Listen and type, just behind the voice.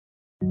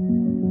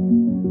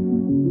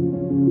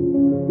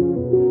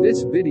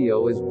This video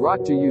is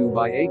brought to you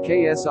by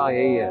AKS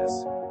IAS.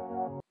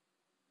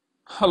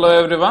 Hello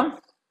everyone,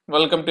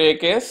 welcome to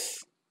AKS.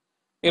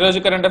 ఈరోజు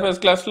current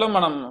affairs క్లాస్లో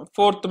మనం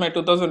 4th May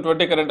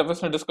 2020 current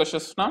అఫైర్స్ని discuss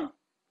చేస్తున్నాం.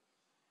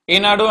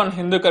 ఈనాడు and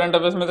Hindu current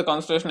affairs మీద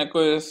concentration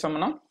ఎక్కువ చేస్తాం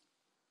మనం,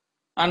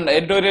 అండ్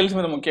ఎడిటోరియల్స్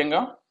మీద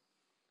ముఖ్యంగా.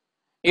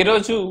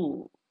 ఈరోజు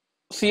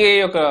సిఐ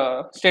ఒక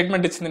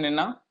స్టేట్మెంట్ ఇచ్చింది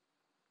నిన్న.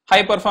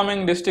 High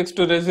performing districts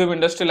to resume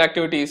industrial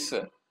activities.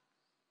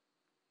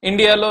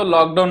 ఇండియాలో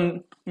లాక్డౌన్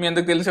మీ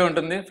అందరికి తెలిసే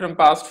ఉంటుంది. From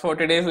past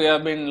 40 days we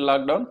have been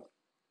lockdown.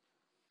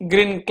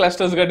 Green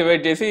క్లస్టర్స్గా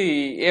divide చేసి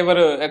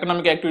ఎవరు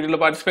ఎకనామిక్ యాక్టివిటీలో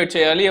పార్టిసిపేట్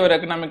చేయాలి, ఎవరు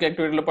ఎకనామిక్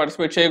యాక్టివిటీలో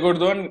పార్టిసిపేట్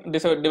చేయకూడదు అని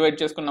డివైడ్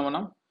చేసుకున్నాం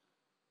మనం.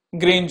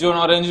 Green zone,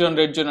 orange zone,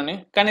 red zone అని.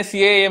 కానీ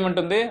సిఏ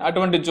ఏమంటుంది,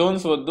 అటువంటి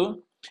జోన్స్ వద్దు.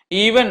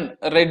 ఈవెన్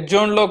రెడ్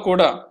జోన్లో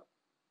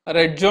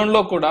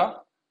కూడా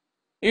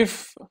ఇఫ్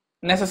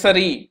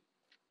నెససరీ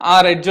ఆ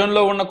రెడ్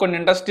జోన్లో ఉన్న కొన్ని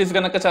ఇండస్ట్రీస్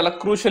కనుక చాలా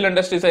క్రూషియల్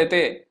ఇండస్ట్రీస్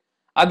అయితే,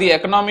 అది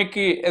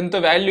ఎకనామిక్కి ఎంతో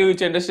వాల్యూ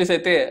ఇచ్చే ఇండస్ట్రీస్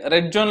అయితే,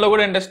 రెడ్ జోన్లో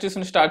కూడా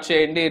ఇండస్ట్రీస్ని స్టార్ట్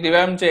చేయండి,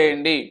 రివామ్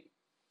చేయండి.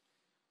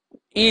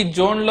 ఈ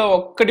జోన్లో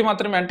ఒక్కటి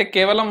మాత్రమే, అంటే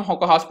కేవలం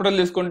ఒక హాస్పిటల్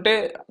తీసుకుంటే,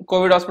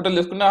 కోవిడ్ హాస్పిటల్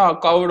తీసుకుంటే ఆ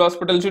కోవిడ్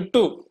హాస్పిటల్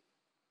చుట్టూ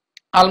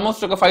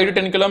ఆల్మోస్ట్ ఒక 5 to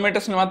 10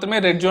 kilometers మాత్రమే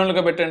రెడ్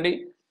జోన్లుగా పెట్టండి.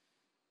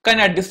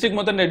 కానీ ఆ డిస్ట్రిక్ట్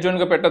మొత్తం రెడ్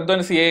జోన్గా పెట్టద్దు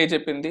అని సిఐఏ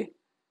చెప్పింది.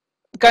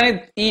 కానీ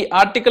ఈ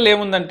ఆర్టికల్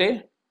ఏముందంటే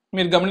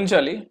మీరు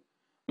గమనించాలి,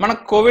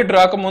 మనకు కోవిడ్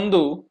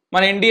రాకముందు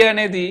మన ఇండియా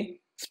అనేది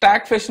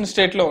స్టాగ్ఫ్లేషన్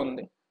స్టేట్లో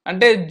ఉంది.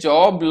 అంటే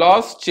జాబ్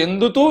లాస్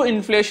చెందుతూ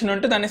ఇన్ఫ్లేషన్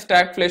ఉంటే దాన్ని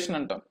స్టాగ్ఫ్లేషన్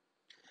అంటాం.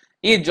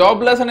 ఈ జాబ్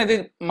లాస్ అనేది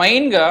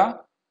మెయిన్గా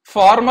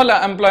ఫార్మల్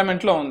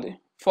ఎంప్లాయ్మెంట్లో ఉంది.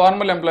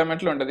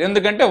 ఉంటుంది.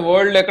 ఎందుకంటే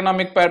వరల్డ్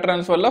ఎకనామిక్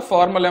ప్యాటర్న్స్ వల్ల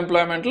ఫార్మల్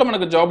ఎంప్లాయ్మెంట్లో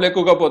మనకు జాబ్లు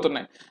ఎక్కువగా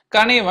పోతున్నాయి.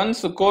 కానీ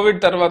వన్స్ కోవిడ్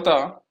తర్వాత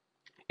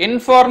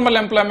ఇన్ఫార్మల్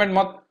ఎంప్లాయ్మెంట్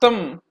మొత్తం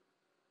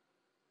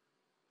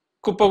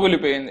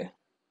కుప్పగూలిపోయింది.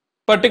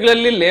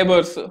 పర్టికులర్లీ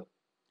లేబర్స్,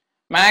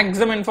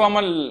 మ్యాక్సిమం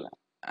ఇన్ఫార్మల్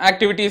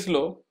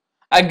యాక్టివిటీస్లో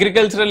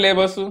agricultural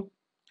labours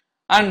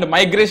and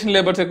migration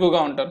labours ఎక్కువగా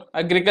ఉంటారు.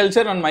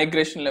 Agriculture and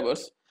migration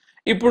labours.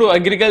 ఇప్పుడు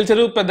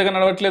అగ్రికల్చర్ పెద్దగా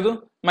నడవట్లేదు,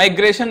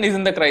 migration is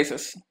in the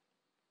crisis.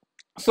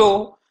 So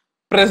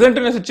present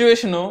ఉన్న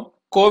సిచ్యువేషన్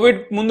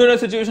కోవిడ్ ముందున్న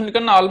సిచ్యువేషన్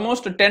కన్నా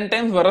ఆల్మోస్ట్ 10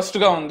 times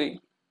వరస్ట్గా ఉంది.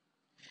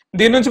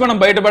 దీని నుంచి మనం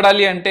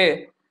బయటపడాలి అంటే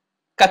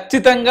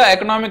ఖచ్చితంగా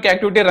ఎకనామిక్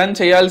యాక్టివిటీ రన్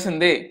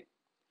చేయాల్సిందే.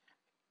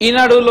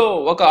 ఈనాడులో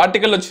ఒక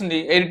ఆర్టికల్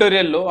వచ్చింది,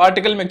 ఎడిటోరియల్లో.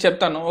 ఆర్టికల్ మీకు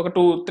చెప్తాను ఒక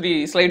 2-3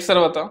 slides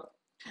తర్వాత.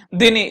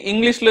 దీని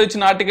ఇంగ్లీష్లో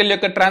ఇచ్చిన ఆర్టికల్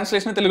యొక్క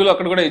ట్రాన్స్లేషన్ తెలుగులో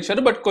అక్కడ కూడా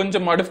ఇచ్చారు, బట్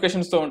కొంచెం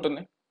మోడిఫికేషన్స్తో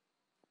ఉంటుంది.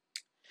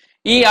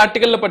 ఈ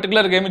ఆర్టికల్లో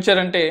పర్టికులర్గా ఏమి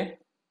ఇచ్చారంటే,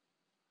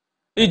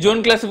 ఈ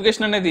జోన్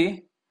క్లాసిఫికేషన్ అనేది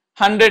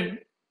 100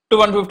 to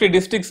 150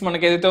 districts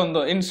మనకి ఏదైతే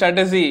ఉందో, in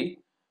strategy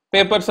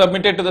paper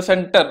submitted to the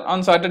centre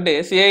on Saturday,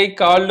 CI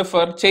called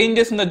for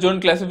changes in the zone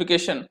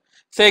classification,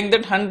 saying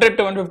that 100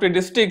 to 150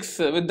 districts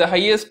with the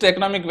highest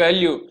economic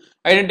value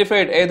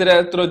identified either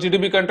through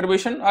GDP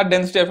contribution or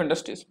density of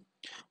industries.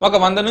 ఒక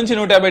 100 నుంచి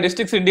 150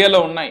 districts ఇండియాలో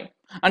ఉన్నాయి.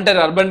 అంటే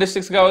urban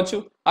districts కావచ్చు,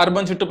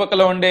 urban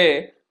చుట్టుపక్కల ఉండే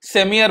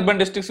semi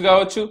urban districts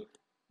కావచ్చు,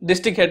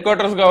 district head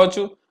quarters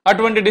కావచ్చు.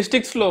 అటువంటి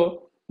డిస్ట్రిక్ట్స్లో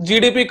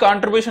జీడిపి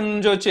కాంట్రిబ్యూషన్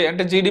నుంచి వచ్చే,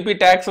 అంటే జీడిపి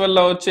ట్యాక్స్ వల్ల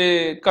వచ్చే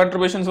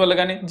కాంట్రిబ్యూషన్స్ వల్ల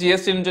కానీ,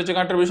 జిఎస్టీ నుంచి వచ్చే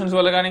కాంట్రిబ్యూషన్స్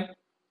వల్ల కానీ,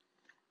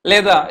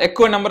 లేదా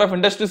ఎక్కువ నెంబర్ ఆఫ్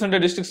ఇండస్ట్రీస్ ఉండే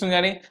డిస్ట్రిక్ట్స్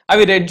కానీ,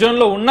 అవి రెడ్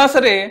జోన్లో ఉన్నా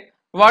సరే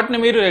వాటిని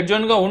మీరు రెడ్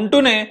జోన్గా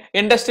ఉంటూనే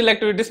ఇండస్ట్రియల్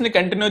యాక్టివిటీస్ని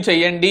కంటిన్యూ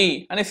చేయండి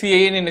అని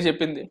సిఐఏ నిన్న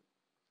చెప్పింది.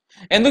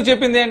 ఎందుకు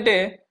చెప్పింది అంటే,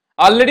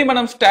 ఆల్రెడీ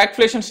మనం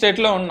స్టాగ్ఫ్లేషన్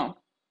స్టేట్లో ఉన్నాం.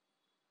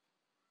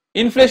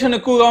 ఇన్ఫ్లేషన్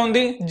ఎక్కువగా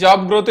ఉంది,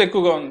 జాబ్ గ్రోత్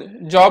ఎక్కువగా ఉంది,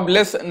 జాబ్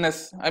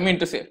లెస్నెస్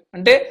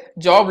అంటే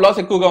జాబ్ లాస్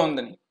ఎక్కువగా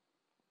ఉందని.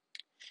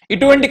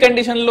 ఇటువంటి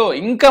కండిషన్లో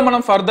ఇంకా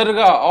మనం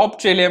ఫర్దర్గా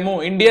ఆప్ట్ చేయలేము.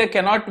 ఇండియా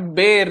కెనాట్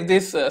బేర్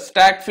దిస్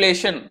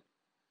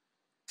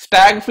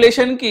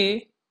స్టాగ్ఫ్లేషన్కి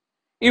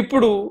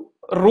ఇప్పుడు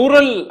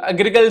రూరల్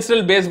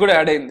అగ్రికల్చరల్ బేస్ కూడా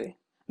యాడ్ అయింది.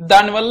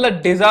 దానివల్ల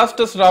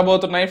డిజాస్టర్స్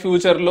రాబోతున్నాయి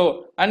ఫ్యూచర్లో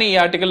అని ఈ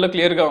ఆర్టికల్లో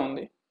క్లియర్గా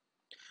ఉంది.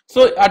 సో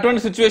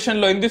అటువంటి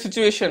సిచ్యువేషన్లో, in this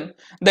situation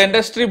the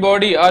industry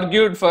body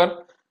argued for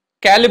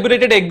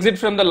calibrated exit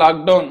from the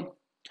lockdown.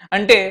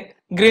 అంటే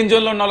గ్రీన్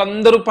జోన్లో ఉన్న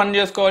వాళ్ళందరూ పని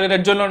చేసుకోవాలి,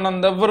 రెడ్ జోన్లో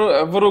ఉన్న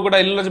ఎవరు కూడా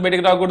ఇల్లు నుంచి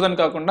బయటికి రాకూడదు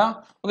అని కాకుండా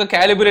ఒక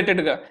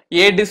క్యాలిబ్రేటెడ్గా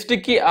ఏ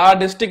డిస్ట్రిక్ట్కి ఆ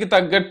డిస్ట్రిక్ట్కి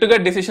తగ్గట్టుగా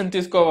డెసిషన్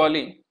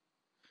తీసుకోవాలి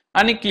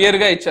అని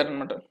క్లియర్గా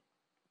ఇచ్చారనమాట.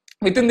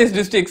 Within these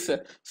districts,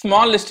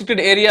 small restricted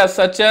areas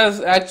such as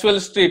actual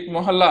street,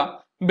 mohalla,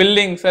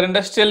 buildings or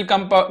industrial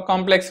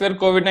complex where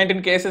COVID-19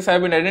 cases have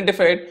been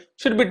identified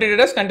should be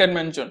treated as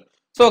containment zone.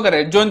 So ఒక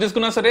రెడ్ జోన్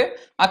తీసుకున్నా సరే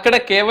అక్కడ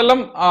కేవలం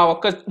ఆ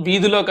ఒక్క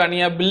వీధిలో కానీ,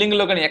 ఆ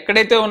బిల్డింగ్లో కానీ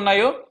ఎక్కడైతే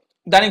ఉన్నాయో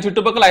దానికి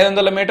చుట్టుపక్కల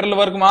 500 meters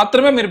వరకు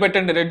మాత్రమే మీరు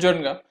పెట్టండి రెడ్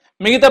జోన్గా.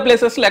 మిగతా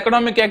ప్లేసెస్లో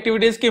ఎకనామిక్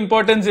యాక్టివిటీస్కి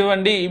ఇంపార్టెన్స్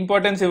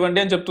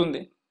ఇవ్వండి అని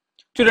చెప్తుంది.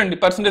 చూడండి,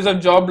 percentage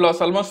of job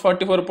loss almost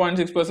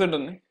 44.6%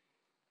 ఉంది.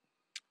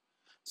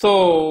 So,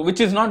 which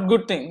is not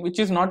good thing, which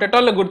is not at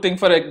all a good thing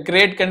for a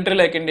great country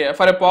like India,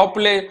 for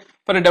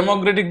a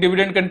democratic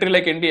dividend country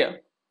like India.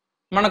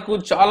 మనకు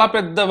చాలా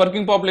పెద్ద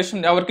working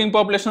population, ఆ working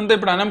పాపులేషన్తో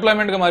ఇప్పుడు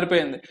అన్ఎంప్లాయ్మెంట్గా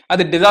మారిపోయింది.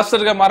 అది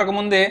డిజాస్టర్గా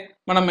మారకముందే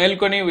మనం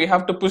మేల్కొని we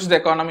have to push the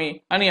economy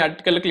అని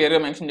ఆర్టికల్ క్లియర్గా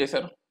మెన్షన్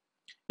చేశారు.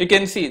 యూ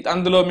కెన్ సీ,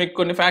 అందులో మీకు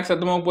కొన్ని ఫ్యాక్ట్స్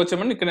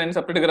అర్థమవకపోవచ్చామని ఇక్కడ నేను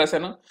సపరేట్గా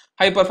రాశాను.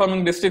 High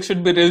performing district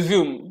should be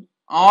resume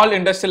all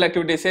industrial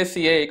activities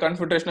CII,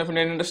 confederation of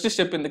Indian industries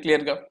చెప్పింది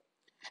క్లియర్గా.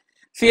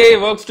 CII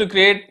works to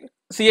create,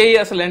 CII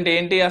అసలు అంటే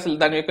ఏంటి, అసలు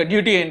దాని యొక్క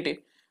డ్యూటీ ఏంటి?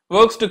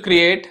 Works to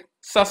create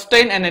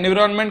sustain and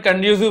environment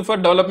conducive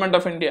for development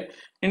of India.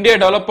 India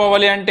develop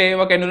అవ్వాలి అంటే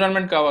ఒక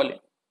ఎన్విరాన్మెంట్ కావాలి.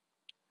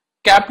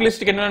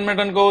 క్యాపిటలిస్టిక్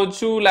ఎన్విరాన్మెంట్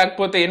అనుకోవచ్చు,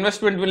 లేకపోతే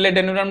ఇన్వెస్ట్మెంట్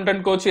రిలేటెడ్ ఎన్విరాన్మెంట్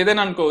అనుకోవచ్చు,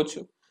 ఏదైనా అనుకోవచ్చు.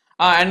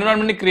 ఆ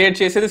ఎన్విరాన్మెంట్ ని క్రియేట్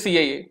చేసేది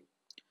CII.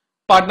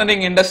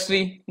 Partnering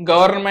industry,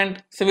 government,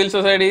 civil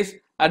societies,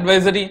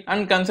 advisory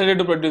and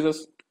consultative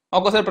producers.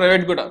 ఒక్కోసారి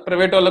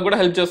ప్రైవేట్ వాళ్ళకి కూడా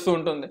హెల్ప్ చేస్తూ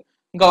ఉంటుంది.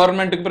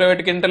 గవర్నమెంట్ కి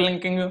ప్రైవేట్ కి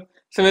ఇంటర్లింకింగ్,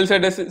 సివిల్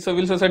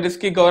సొసైటీస్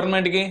కి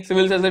గవర్నమెంట్ కి,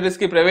 సివిల్ సొసైటీస్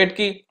కి ప్రైవేట్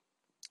కి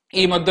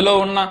ఈ మధ్యలో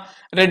ఉన్న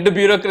రెడ్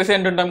బ్యూరోక్రసీ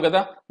అంటుంటాం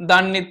కదా,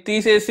 దాన్ని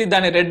తీసేసి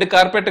దాన్ని రెడ్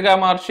కార్పెట్ గా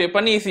మార్చే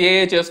పని ఈ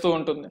సిఐఏ చేస్తూ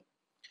ఉంటుంది.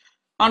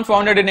 And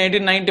founded in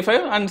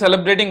 1895 and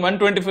celebrating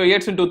 125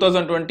 years in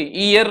 2020.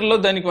 ఈ ఇయర్ లో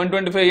దానికి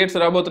 125 years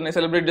రాబోతున్నాయి,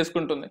 సెలబ్రేట్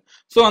చేసుకుంటుంది.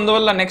 సో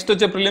అందువల్ల నెక్స్ట్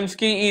వచ్చే ప్రిలిమ్స్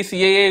కి ఈ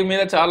సిఐఏ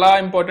మీద చాలా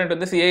ఇంపార్టెంట్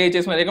ఉంది. సిఐఏ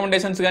చేసిన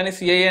రికమెండేషన్స్ కానీ,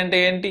 సిఐఏ అంటే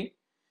ఏంటి,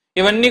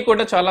 ఇవన్నీ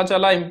కూడా చాలా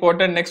చాలా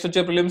ఇంపార్టెంట్ నెక్స్ట్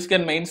వచ్చే ప్రిలిమ్స్ కి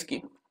అండ్ మెయిన్స్ కి.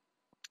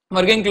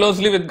 Working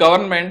closely with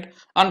government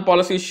on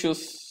policy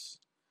issues.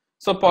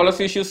 So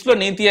policy issues లో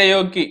నీతి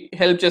ఆయోగ్ కి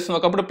హెల్ప్ చేస్తుంది.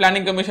 ఒకప్పుడు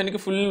ప్లానింగ్ కమిషన్ కి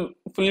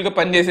ఫుల్ గా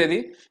పనిచేసేది,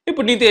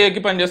 ఇప్పుడు నీతి ఆయోగ్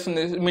కి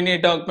పనిచేస్తుంది. మినీ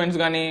డాక్యుమెంట్స్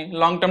కానీ,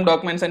 లాంగ్ టర్మ్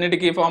డాక్యుమెంట్స్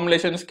అన్నిటికీ,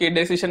 ఫార్ములేషన్స్ కి,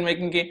 డెసిషన్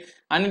మేకింగ్ కి,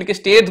 అన్నిటికీ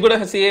స్టేట్స్ కూడా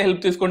సిఏ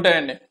హెల్ప్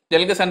తీసుకుంటాయండి.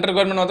 జనరల్గా సెంట్రల్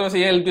గవర్నమెంట్ మాత్రం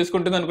సిఏ హెల్ప్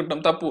తీసుకుంటుంది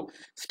అనుకుంటాం, తప్పు.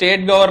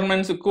 స్టేట్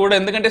గవర్నమెంట్స్ కూడా,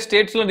 ఎందుకంటే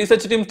స్టేట్స్ లో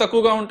రీసెర్చ్ టీమ్స్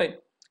తక్కువగా ఉంటాయి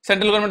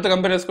సెంట్రల్ గవర్నమెంట్ తో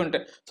కంపేర్ చేసుకుంటే.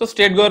 So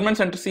state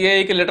government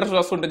సిఐకి letters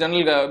రాస్తుంటాయి.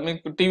 General గా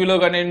మీకు టీవీలో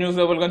కానీ, న్యూస్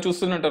పేపర్ కానీ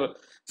చూస్తుంటారు,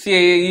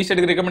 సిఐ ఈ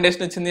స్టేట్ కి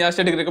రికమెండేషన్ ఇచ్చింది, ఆ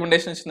స్టేట్ కి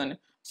రికమెండేషన్ ఇచ్చిందని.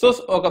 సో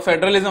ఒక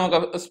ఫెడరలిజం,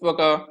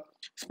 ఒక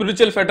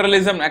స్పిరిచువల్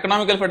ఫెడరలిజం,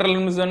 ఎకనామికల్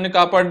ఫెడరలిజం ని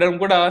కాపాడడం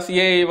కూడా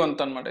సిఐ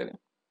వంతు అనమాట. ఇది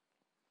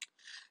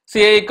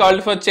CI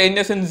called for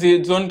changes in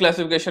zone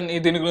classification.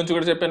 దీని గురించి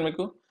కూడా చెప్పాను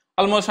మీకు.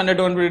 ఆల్మోస్ట్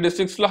 120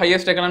 డిస్ట్రిక్ట్స్ లో,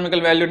 హైయెస్ట్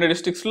ఎకనామికల్ వాల్యూ ఉండే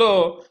డిస్ట్రిక్ట్స్ లో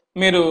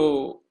మీరు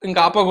ఇంకా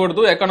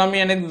ఆపకూడదు, ఎకానమీ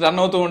అనేది రన్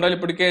అవుతూ ఉండాలి,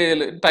 ఇప్పటికే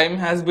టైమ్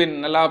హ్యాస్ బిన్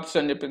ఎలాప్స్డ్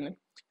అని చెప్పింది.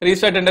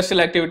 రీస్టార్ట్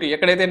ఇండస్ట్రియల్ యాక్టివిటీ,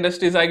 ఎక్కడైతే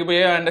ఇండస్ట్రీస్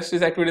ఆగిపోయాయో ఆ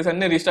ఇండస్ట్రీస్ యాక్టివిటీస్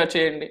అన్ని రీస్టార్ట్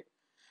చేయండి.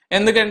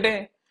 ఎందుకంటే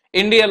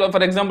ఇండియాలో,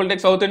 ఫర్ ఎగ్జాంపుల్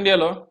టేక్ సౌత్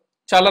ఇండియాలో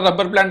చాలా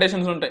రబ్బర్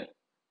ప్లాంటేషన్స్ ఉంటాయి.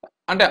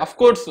 అంటే అఫ్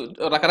కోర్స్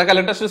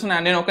రకరకాల ఇండస్ట్రీస్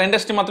ఉన్నాయి, నేను ఒక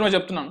ఇండస్ట్రీ మాత్రమే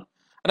చెప్తున్నాను.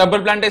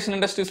 రబ్బర్ ప్లాంటేషన్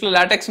ఇండస్ట్రీస్ లో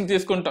లాటెక్స్ ని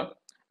తీసుకుంటాం.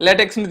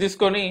 లాటెక్స్ ని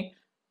తీసుకొని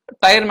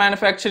టైర్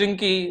మ్యానుఫ్యాక్చరింగ్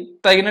కి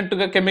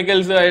తగినట్టుగా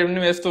కెమికల్స్ అవన్నీ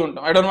వేస్తూ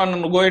ఉంటాం. I don't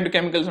want go into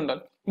chemicals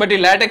ఉండాలి. బట్ ఈ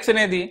లాటెక్స్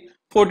అనేది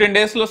 14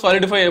 days లో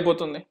సాలిడిఫై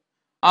అయిపోతుంది.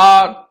 ఆ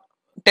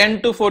 10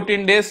 to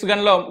 14 days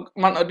గనలో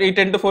ఈ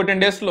 10 to 14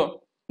 days లో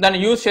దాన్ని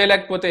యూజ్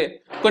చేయలేకపోతే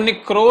కొన్ని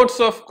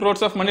క్రోడ్స్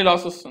ఆఫ్ మనీ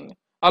లాస్ వస్తుంది.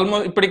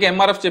 ఆల్మోస్ట్ ఇప్పటికే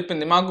ఎంఆర్ఎఫ్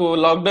చెప్పింది, మాకు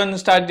లాక్డౌన్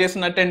స్టార్ట్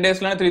చేసిన 10 days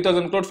లోనే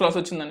 3000 crores లాస్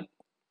వచ్చిందని.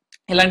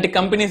 ఇలాంటి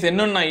కంపెనీస్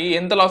ఎన్ని ఉన్నాయి,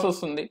 ఎంత లాస్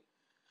వస్తుంది?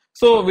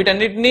 సో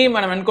వీటన్నిటినీ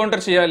మనం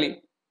ఎన్కౌంటర్ చేయాలి.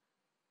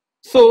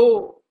 సో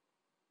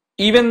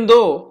ఈవెన్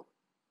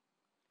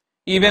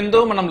దో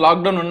మనం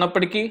లాక్డౌన్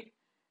ఉన్నప్పటికీ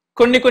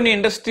కొన్ని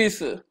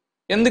ఇండస్ట్రీస్,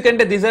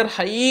 ఎందుకంటే these are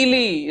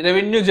highly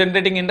revenue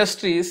generating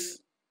industries.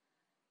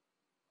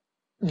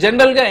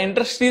 General గా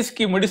ఇండస్ట్రీస్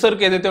కి ముడి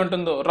సరుకు ఏదైతే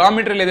ఉంటుందో, రా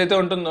మెటీరియల్ ఏదైతే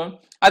ఉంటుందో,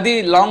 అది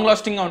లాంగ్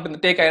లాస్టింగ్ గా ఉంటుంది.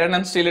 Take iron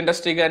and steel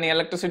industry కానీ,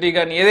 ఎలక్ట్రిసిటీ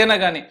కానీ, ఏదైనా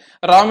కానీ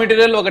రా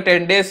మెటీరియల్ ఒక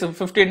 10 days,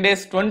 15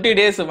 days, 20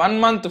 days, 1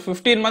 month,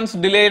 15 months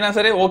delay అయినా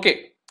సరే ఓకే.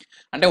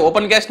 అంటే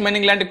ఓపెన్ కాస్ట్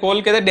మైనింగ్ లాంటి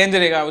కోల్కి అయితే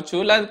డేంజరే కావచ్చు,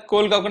 లేదా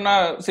కోల్ కాకుండా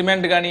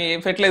సిమెంట్ కానీ,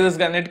 ఫెర్టిలైజర్స్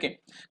కానీ అన్నిటికీ.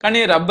 కానీ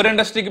రబ్బర్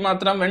ఇండస్ట్రీకి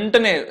మాత్రం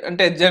వెంటనే,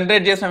 అంటే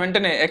జనరేట్ చేసిన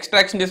వెంటనే,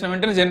 ఎక్స్ట్రాక్షన్ చేసిన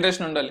వెంటనే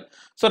జనరేషన్ ఉండాలి.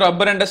 So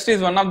rubber industry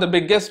is one of the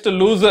biggest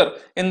loser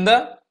in the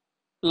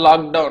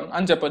lockdown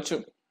అని చెప్పొచ్చు.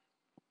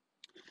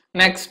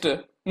 నెక్స్ట్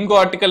ఇంకో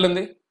ఆర్టికల్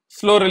ఉంది,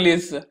 slow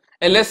release.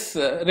 LS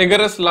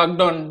rigorous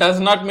lockdown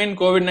does not mean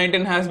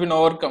COVID-19 has been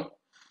overcome.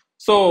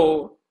 So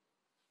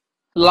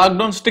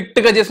lockdown strict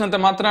గా చేసినంత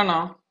మాత్రాన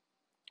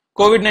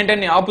COVID-19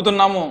 ని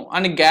ఆపుతున్నాము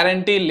అని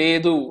గ్యారంటీ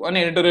లేదు అని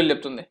ఎడిటోరియల్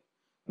చెప్తుంది.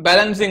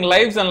 Balancing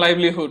lifes and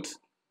livelihoods.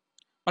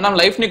 మనం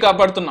లైఫ్ ని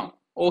కాపాడుతున్నాం,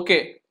 ఓకే.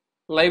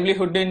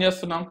 లైవ్లీహుడ్ ఏం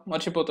చేస్తున్నాం,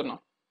 మర్చిపోతున్నాం.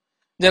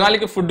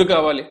 జనాలకి ఫుడ్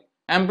కావాలి,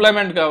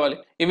 ఎంప్లాయ్మెంట్ కావాలి,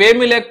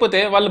 ఇవేమీ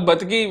లేకపోతే వాళ్ళు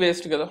బతికి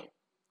వేస్ట్ కదా.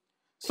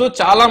 సో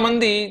చాలా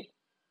మంది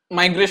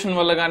మైగ్రేషన్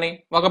వల్ల కానీ,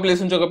 ఒక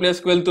ప్లేస్ నుంచి ఒక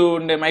ప్లేస్కి వెళ్తూ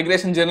ఉండే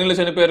మైగ్రేషన్ జర్నీలో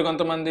చనిపోయారు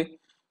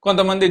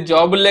కొంతమంది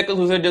జాబులు లేక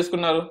సూసైడ్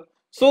చేసుకున్నారు.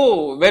 So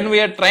when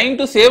we are trying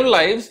to save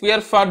lives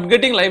we are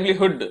forgetting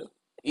livelihood.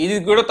 ఇది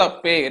కూడా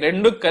తప్పే,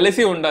 రెండు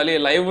కలిసి ఉండాలి,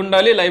 లైవ్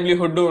ఉండాలి,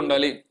 లైవ్లీహుడ్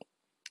ఉండాలి.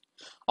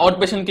 Out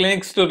patient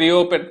clinics to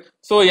reopen.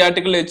 So ఈ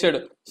ఆర్టికల్ ఇచ్చాడు,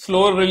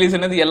 స్లో రిలీజ్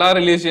అనేది ఎలా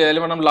రిలీజ్ చేయాలి,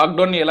 మనం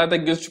లాక్డౌన్ ని ఎలా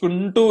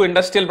తగ్గించుకుంటూ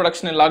ఇండస్ట్రియల్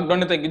ప్రొడక్షన్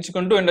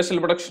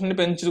ని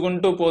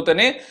పెంచుకుంటూ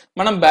పోతేనే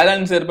మనం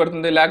బ్యాలెన్స్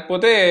ఏర్పడుతుంది.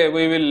 లేకపోతే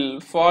వీ విల్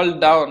ఫాల్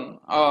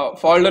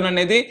డౌన్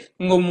అనేది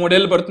ఇంకో 3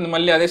 ఏళ్ళు పడుతుంది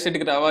మళ్ళీ అదే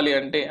స్టేట్కి రావాలి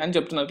అంటే అని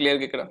చెప్తున్నారు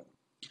క్లియర్గా ఇక్కడ.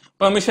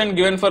 Permission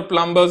given for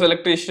plumbers,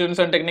 electricians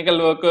and technical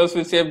workers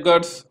with safe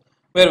guards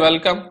wear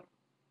welcome.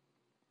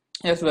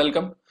 Yes,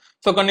 welcome.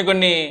 So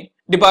కొన్ని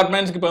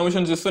డిపార్ట్మెంట్స్ కి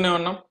పర్మిషన్స్ ఇస్తూనే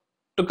ఉన్నాం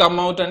to come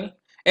out, and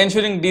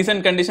ensuring decent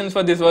conditions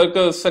for these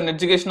workers and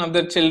education of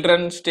their children.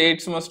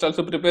 States must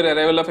also prepare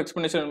arrival of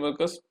expenditure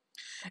workers.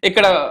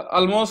 ఇక్కడ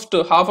almost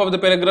half of the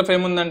paragraph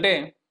ఏముందంటే,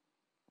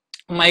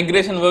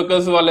 migration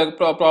workers వాళ్ళ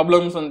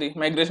problems ఉంది,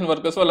 migration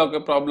workers వాళ్ళ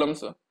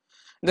problems.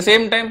 The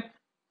same time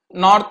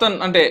northern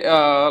అంటే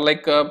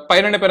like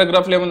పైన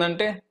పారాగ్రాఫ్లో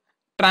ఏముందంటే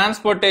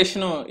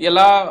transportation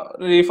ఎలా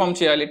reform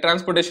చేయాలి.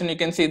 Transportation you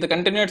can see the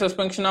continued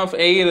suspension of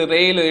air,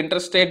 rail,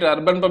 inter state,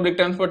 urban public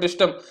transport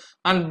system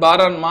and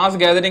bar on mass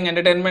gathering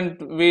entertainment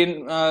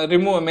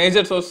remove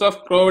major source of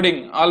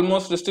crowding,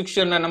 almost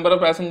restriction number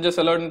of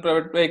passengers allowed in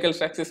private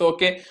vehicles taxis.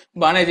 Okay,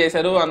 బాగానే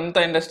చేశారు,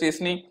 అంతా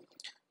industries ని,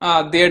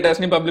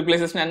 theatres ని, public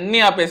places ని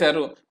అన్ని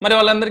ఆపేశారు. మరి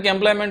వాళ్ళందరికీ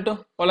ఎంప్లాయ్మెంట్,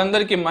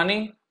 వాళ్ళందరికీ మనీ,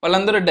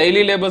 వాళ్ళందరూ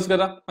డైలీ లేబర్స్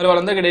కదా, మరి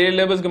వాళ్ళందరికీ డైలీ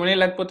లేబర్స్ కి మనీ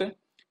లేకపోతే.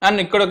 అండ్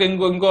ఇక్కడ ఒక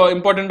ఇంకో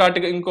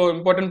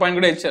ఇంపార్టెంట్ పాయింట్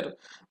కూడా ఇచ్చారు.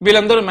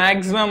 వీళ్ళందరూ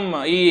మాక్సిమం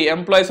ఈ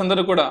ఎంప్లాయీస్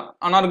అందరూ కూడా,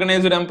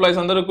 అన్ఆర్గనైజ్డ్ ఎంప్లాయీస్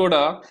అందరూ కూడా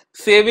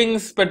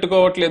savings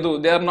పెట్టుకోవట్లేదు.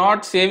 They are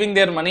not saving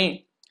their money.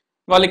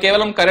 వాళ్ళు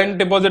కేవలం కరెంట్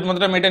డిపాజిట్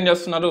మాత్రం మెయింటైన్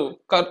చేస్తున్నారు.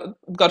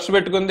 ఖర్చు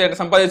పెట్టుకుంది అంటే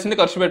సంపాదించింది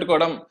ఖర్చు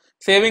పెట్టుకోవడం,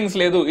 సేవింగ్స్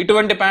లేదు.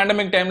 ఇటువంటి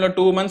పాండమిక్ టైంలో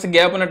 2 months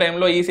గ్యాప్ ఉన్న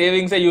టైంలో ఈ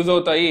సేవింగ్సే యూజ్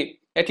అవుతాయి,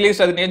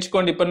 అట్లీస్ట్ అది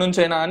నేర్చుకోండి ఇప్పటి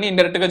నుంచి అయినా అని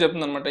ఇండైరెక్ట్ గా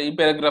చెప్తుంది అనమాట ఈ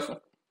పారాగ్రాఫ్.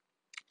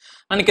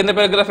 అండ్ కింద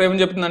పారాగ్రాఫ్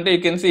ఏమని చెప్తుందంటే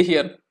యూ కెన్ సీ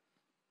హియర్,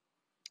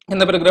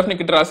 కింద పారాగ్రాఫ్ ని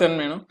ఇక్కడ రాశాను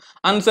నేను.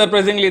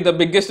 అన్సర్ప్రైజింగ్లీ the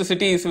biggest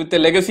cities with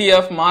legacy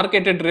of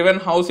market driven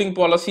housing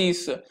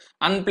policies,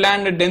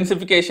 unplanned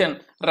densification,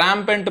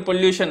 rampant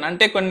pollution.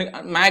 అంటే కొన్ని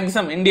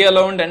మాక్సిమం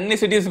ఇండియాలో ఉండే అన్ని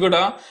సిటీస్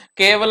కూడా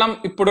కేవలం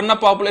ఇప్పుడున్న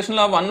పాపులేషన్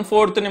లో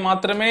 1/4 ని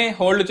మాత్రమే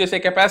హోల్డ్ చేసే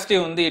కెపాసిటీ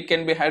ఉంది. It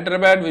can be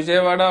Hyderabad,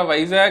 Vijayawada,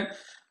 Vizag,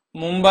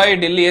 Mumbai,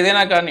 Delhi,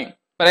 ఏదైనా కానీ.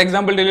 ఫర్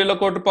ఎగ్జాంపుల్ ఢిల్లీలో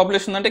 1 కోటి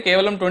పాపులేషన్ అంటే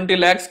కేవలం 20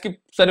 lakhs కి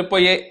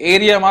సరిపోయే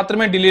ఏరియా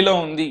మాత్రమే ఢిల్లీలో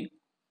ఉంది.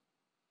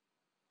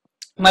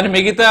 మరి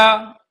మిగతా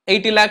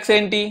 80 lakhs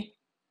ఏంటి?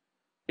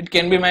 ఇట్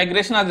కెన్ బి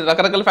మైగ్రేషన్, అది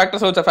రకరకాల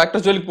ఫ్యాక్టర్స్ అవచ్చు, ఆ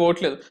ఫ్యాక్టర్స్ జోలికి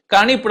పోవట్లేదు.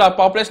 కానీ ఇప్పుడు ఆ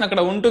పాపులేషన్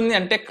అక్కడ ఉంటుంది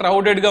అంటే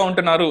క్రౌడెడ్ గా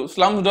ఉంటున్నారు,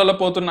 స్లమ్స్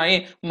డెవలప్ అవుతున్నాయి,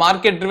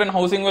 మార్కెట్ డ్రివెన్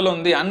హౌసింగ్ వల్ల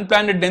ఉంది,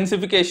 అన్ప్లాన్డ్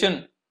డెన్సిఫికేషన్.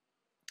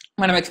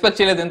 మనం ఎక్స్పెక్ట్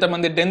చేయలేదు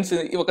ఎంతమంది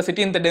ఒక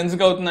సిటీ ఇంత డెన్స్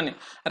గా అవుతుందని.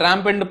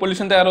 ర్యాంపెంట్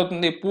పొల్యూషన్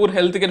తయారవుతుంది, poor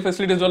health care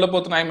facilities develop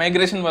అవుతున్నాయి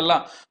మైగ్రేషన్ వల్ల.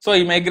 సో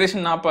ఈ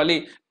మైగ్రేషన్ ఆపాలి.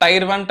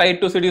 Tier 1, Tier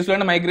 2 సిటీస్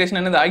లోనే మైగ్రేషన్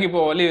అనేది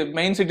ఆగిపోవాలి,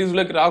 మెయిన్ సిటీస్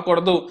లోకి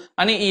రాకూడదు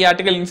అని ఈ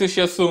ఆర్టికల్ ఇన్సిస్ట్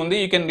చేస్తూ ఉంది.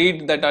 You can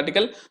read that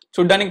article.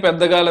 చూడ్డానికి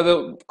పెద్దగా లేదా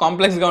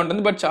కాంప్లెక్స్ గా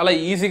ఉంటుంది, బట్ చాలా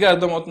ఈజీగా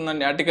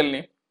అర్థమవుతుందండి ఆర్టికల్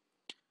ని.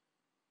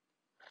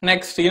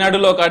 నెక్స్ట్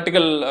ఈనాడులో ఒక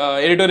ఆర్టికల్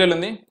ఎడిటోరియల్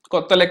ఉంది,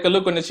 కొత్త లెక్కలు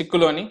కొన్ని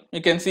చిక్కులు అని.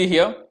 You can see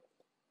here.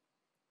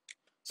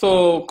 So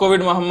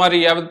Covid మహమ్మారి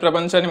యావత్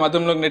ప్రపంచాన్ని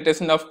మతంలోకి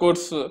నెట్టేసింది ఆఫ్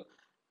కోర్స్.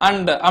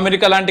 అండ్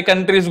అమెరికా లాంటి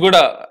కంట్రీస్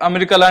కూడా,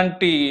 అమెరికా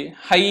లాంటి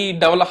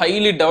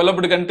హైలీ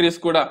డెవలప్డ్ కంట్రీస్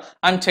కూడా,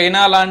 అండ్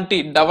చైనా లాంటి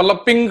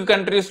డెవలపింగ్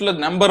కంట్రీస్ లో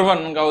నెంబర్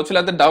 1 కావచ్చు,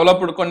 లేకపోతే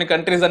డెవలప్డ్, కొన్ని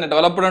కంట్రీస్ అని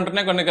డెవలప్డ్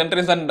అంటున్నాయి, కొన్ని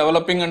కంట్రీస్ అని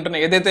డెవలపింగ్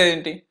అంటున్నాయి. ఏదైతే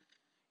ఏంటి,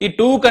 ఈ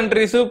 2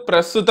 countries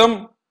ప్రస్తుతం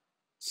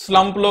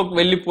స్లంప్ లోకి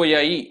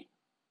వెళ్ళిపోయాయి.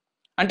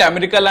 అంటే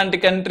అమెరికా లాంటి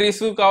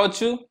కంట్రీస్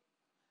కావచ్చు,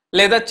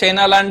 లేదా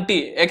చైనా లాంటి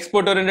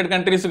ఎక్స్పోర్ట్ ఓరియంటెడ్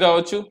కంట్రీస్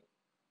కావచ్చు,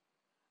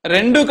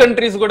 2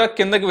 countries కూడా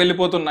కిందకి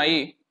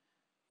వెళ్ళిపోతున్నాయి.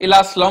 ఇలా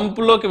స్లంప్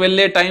లోకి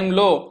వెళ్ళే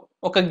టైంలో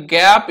ఒక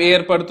గ్యాప్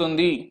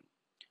ఏర్పడుతుంది.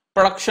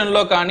 ప్రొడక్షన్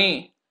లో కానీ,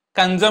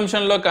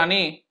 కన్జంప్షన్ లో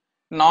కానీ,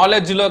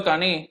 నాలెడ్జ్ లో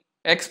కానీ,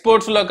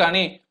 ఎక్స్పోర్ట్స్ లో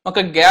కానీ ఒక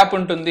గ్యాప్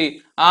ఉంటుంది.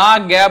 ఆ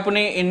గ్యాప్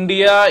ని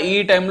ఇండియా ఈ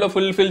టైంలో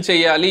ఫుల్ఫిల్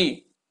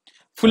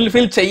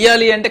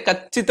చెయ్యాలి అంటే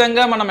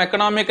ఖచ్చితంగా మనం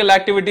ఎకనామికల్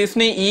యాక్టివిటీస్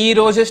ని ఈ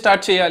రోజే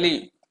స్టార్ట్ చేయాలి.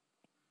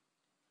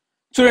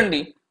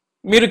 చూడండి,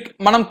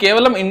 మనం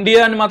కేవలం ఇండియా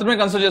అని మాత్రమే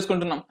కన్సిడర్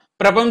చేసుకుంటున్నాం.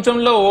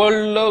 ప్రపంచంలో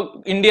వరల్డ్ లో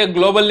ఇండియా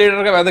గ్లోబల్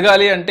లీడర్ గా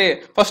ఎదగాలి అంటే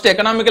ఫస్ట్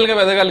ఎకనామికల్ గా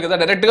ఎదగాలి కదా.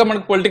 డైరెక్ట్ గా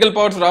మనకు పొలిటికల్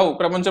పవర్స్ రావు.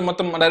 ప్రపంచం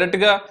మొత్తం డైరెక్ట్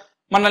గా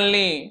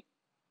మనల్ని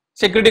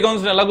సెక్యూరిటీ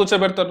కౌన్సిల్ ఎలా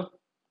కూర్చోబెడతారు?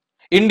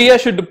 India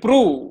should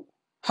prove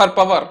her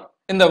power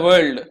in the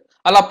world.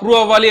 అలా ప్రూవ్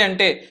అవ్వాలి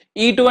అంటే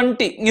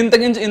ఇటువంటి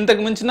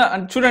ఇంతకు మించిన,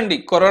 చూడండి,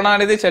 కరోనా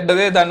అనేది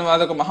చెడ్డదే,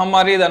 దానివల్ల ఒక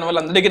మహమ్మారి,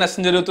 దానివల్ల అందరికీ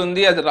నష్టం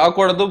జరుగుతుంది, అది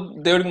రాకూడదు,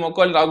 దేవుడికి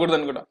మొక్కాలి, రాకూడదు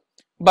అని కూడా.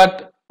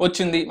 బట్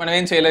వచ్చింది, మనం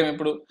ఏం చేయలేము.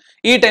 ఇప్పుడు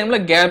ఈ టైంలో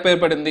గ్యాప్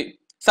ఏర్పడింది,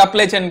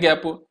 supply chain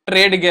gap,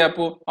 trade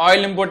gap,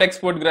 oil import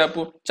export gap,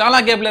 చాలా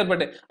గ్యాప్లు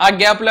ఏర్పడ్డాయి. ఆ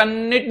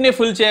గ్యాప్లన్నిటినీ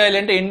ఫుల్ చేయాలి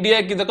అంటే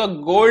ఇండియాకి ఇదొక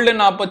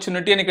గోల్డెన్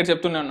ఆపర్చునిటీ అని ఇక్కడ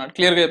చెప్తున్నాడు,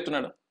 క్లియర్ గా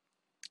చెప్తున్నాడు.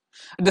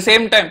 అట్ ద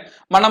సేమ్ టైం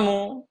మనము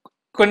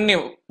కొన్ని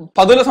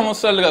 10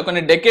 సంవత్సరాలుగా,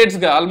 కొన్ని డెకేడ్స్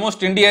గా,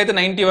 ఆల్మోస్ట్ ఇండియా అయితే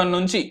 91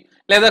 నుంచి,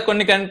 లేదా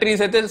కొన్ని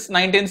కంట్రీస్ అయితే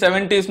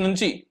 1970s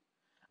నుంచి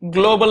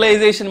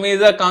గ్లోబలైజేషన్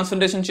మీద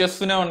కాన్సన్ట్రేషన్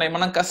చేస్తూనే ఉన్నాయి.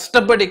 మనం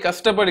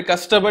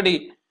కష్టపడి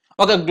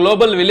ఒక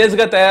గ్లోబల్ విలేజ్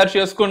గా తయారు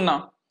చేసుకున్న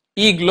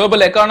ఈ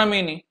గ్లోబల్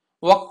ఎకానమీని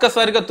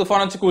ఒక్కసారిగా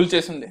తుఫాన్ వచ్చి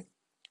కూల్చేసింది.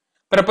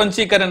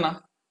 ప్రపంచీకరణ,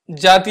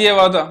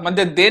 జాతీయవాద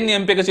మధ్య దేన్ని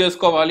ఎంపిక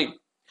చేసుకోవాలి?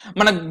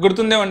 మనకు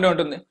గుర్తుందే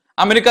ఉంటుంది,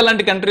 అమెరికా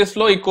లాంటి కంట్రీస్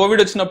లో ఈ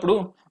కోవిడ్ వచ్చినప్పుడు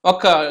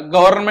ఒక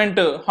గవర్నమెంట్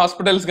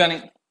హాస్పిటల్స్ కానీ,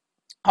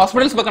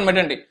 హాస్పిటల్స్ పక్కన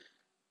పెట్టండి,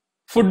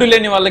 ఫుడ్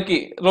లేని వాళ్ళకి,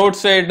 రోడ్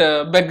సైడ్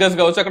బెగ్గర్స్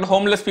కావచ్చు, అక్కడ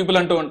హోమ్లెస్ పీపుల్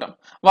అంటూ ఉంటాం,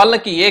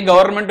 వాళ్ళకి ఏ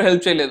గవర్నమెంట్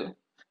హెల్ప్ చేయలేదు.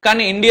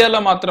 కానీ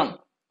ఇండియాలో మాత్రం,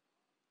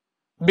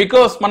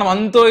 బికాస్ మనం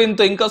అంతో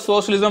ఇంతో ఇంకా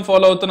సోషలిజం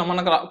ఫాలో అవుతున్నాం.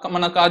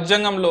 మన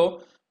రాజ్యాంగంలో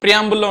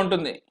ప్రియాంబుల్లో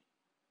ఉంటుంది,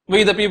 వి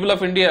ద పీపుల్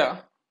ఆఫ్ ఇండియా.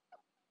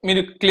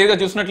 మీరు క్లియర్ గా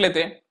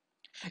చూసినట్లయితే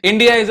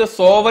India is a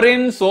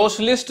sovereign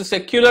socialist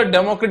secular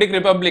democratic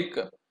republic.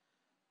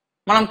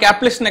 మనం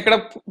క్యాపిటలిస్ట్ ఎక్కడ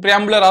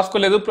ప్రియాంబుల్లో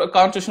రాసుకోలేదు,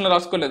 కాన్స్టిట్యూషన్ లో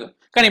రాసుకోలేదు,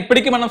 కానీ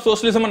ఇప్పటికీ మనం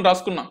సోషలిజం అని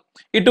రాసుకున్నాం.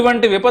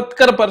 ఇటువంటి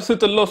విపత్కర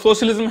పరిస్థితుల్లో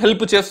సోషలిజం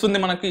హెల్ప్ చేస్తుంది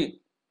మనకి.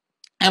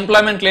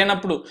 ఎంప్లాయ్మెంట్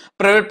లేనప్పుడు,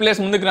 ప్రైవేట్ ప్లేస్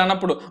ముందుకు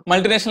రానప్పుడు,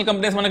 మల్టీనేషనల్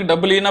కంపెనీస్ మనకి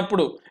డబ్బులు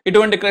ఇవ్వనప్పుడు,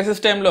 ఇటువంటి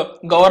క్రైసిస్ టైంలో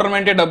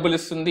గవర్నమెంటే డబ్బులు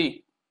ఇస్తుంది,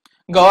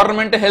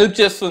 గవర్నమెంట్ హెల్ప్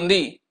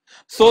చేస్తుంది.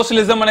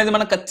 సోషలిజం అనేది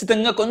మనకు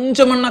ఖచ్చితంగా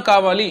కొంచెమన్నా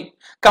కావాలి.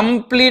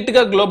 కంప్లీట్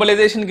గా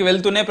గ్లోబలైజేషన్ కి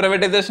వెళ్తూనే,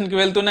 ప్రైవేటైజేషన్ కి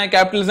వెళ్తూనే,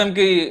 క్యాపిటలిజం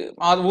కి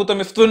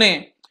ఊతమిస్తూనే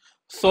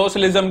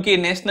సోషలిజం కి,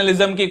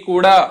 నేషనలిజం కి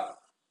కూడా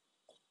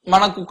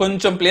మనకు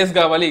కొంచెం ప్లేస్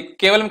కావాలి.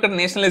 కేవలం ఇక్కడ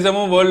నేషనలిజం,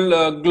 వరల్డ్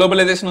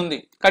గ్లోబలైజేషన్ ఉంది,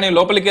 కానీ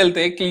లోపలికి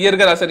వెళ్తే క్లియర్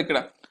గా రాశారు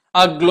ఇక్కడ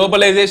ఆ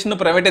గ్లోబలైజేషన్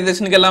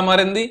ప్రైవేటైజేషన్ కి ఎలా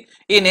మారింది,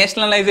 ఈ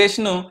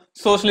నేషనలైజేషన్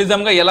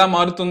సోషలిజం గా ఎలా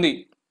మారుతుంది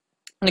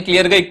అని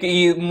క్లియర్ గా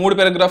ఈ 3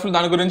 పారాగ్రాఫ్లు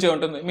దాని గురించే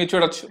ఉంటుంది, మీరు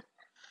చూడొచ్చు.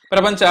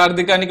 ప్రపంచ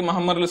ఆర్థికానికి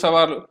మహమ్మరులు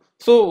సవాళ్ళు.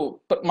 సో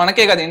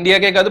మనకే కాదు,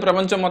 ఇండియాకే కాదు,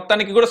 ప్రపంచం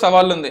మొత్తానికి కూడా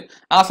సవాళ్ళు ఉంది.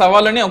 ఆ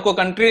సవాళ్ళని ఒక్కో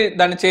కంట్రీ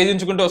దాన్ని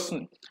ఛేదించుకుంటూ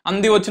వస్తుంది.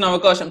 అంది వచ్చిన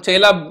అవకాశం.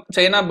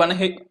 చైనా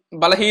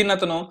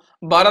బలహీనతను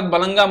భారత్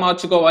బలంగా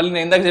మార్చుకోవాలి.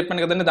 నేను ఇందాక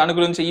చెప్పాను కదండి, దాని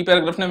గురించి ఈ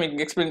పారాగ్రాఫ్ ని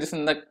మీకు ఎక్స్ప్లెయిన్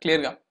చేసింది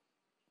క్లియర్ గా.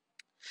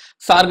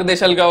 సార్క్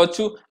దేశాలు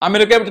కావచ్చు,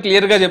 అమెరికా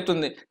క్లియర్ గా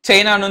చెప్తుంది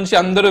చైనా నుంచి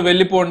అందరూ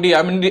వెళ్ళిపోండి,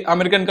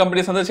 అమెరికన్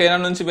కంపెనీస్ అందరూ చైనా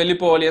నుంచి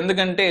వెళ్ళిపోవాలి.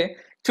 ఎందుకంటే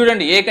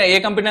చూడండి, ఏ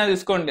కంపెనీ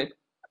తీసుకోండి,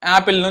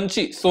 యాపిల్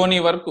నుంచి సోనీ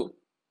వరకు,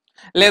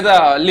 లేదా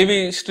లివి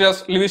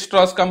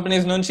స్ట్రాస్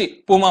కంపెనీస్ నుంచి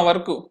పూమా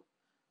వరకు,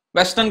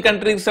 వెస్టర్న్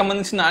కంట్రీకి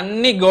సంబంధించిన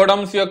అన్ని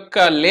గోడౌన్స్ యొక్క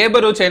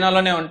లేబరు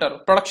చైనాలోనే ఉంటారు,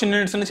 ప్రొడక్షన్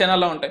యూనిట్స్ అన్ని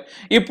చైనాలో ఉంటాయి.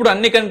 ఇప్పుడు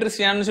అన్ని కంట్రీస్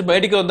చైనా నుంచి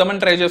బయటికి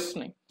వద్దామని ట్రై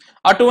చేస్తున్నాయి.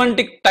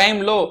 అటువంటి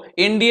టైంలో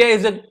India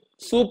is a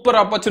super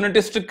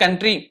ఆపర్చునిటిస్టిక్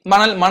country.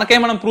 మనకే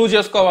మనం ప్రూవ్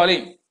చేసుకోవాలి.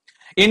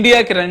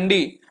 ఇండియాకి రండి,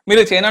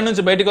 మీరు చైనా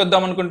నుంచి బయటకు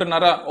వద్దాం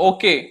అనుకుంటున్నారా,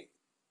 ఓకే,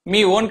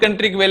 మీ ఓన్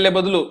కంట్రీకి వెళ్లే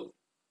బదులు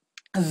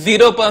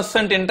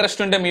 0%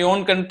 ఇంట్రెస్ట్ ఉంటే మీ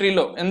ఓన్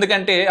కంట్రీలో,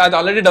 ఎందుకంటే అది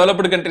ఆల్రెడీ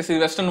డెవలప్డ్ కంట్రీస్, ఈ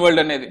వెస్టర్న్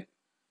వరల్డ్ అనేది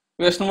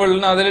western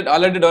world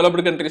already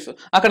developed countries,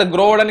 అక్కడ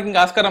గ్రో అవడానికి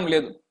ఇంకా ఆస్కారం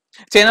లేదు.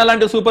 చైనా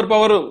లాంటి సూపర్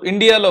పవర్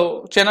ఇండియాలో,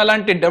 చైనా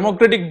లాంటి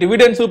democratic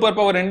dividend super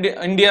power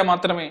India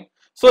మాత్రమే.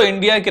 సో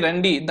ఇండియాకి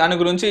రండి, దాని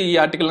గురించి ఈ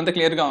ఆర్టికల్ అంతా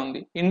క్లియర్ గా ఉంది.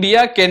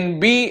 India can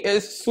be A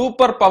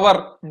super power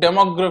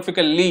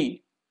డెమోగ్రఫికల్లీ,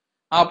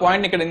 ఆ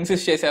పాయింట్ ఇక్కడ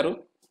ఇన్సిస్ట్ చేశారు.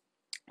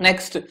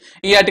 నెక్స్ట్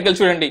ఈ ఆర్టికల్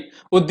చూడండి,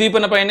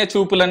 ఉద్దీపన పైనే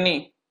చూపులన్నీ.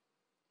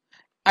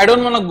 I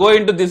don't want go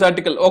in to this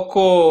article.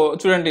 ఒక్కో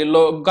చూడండి,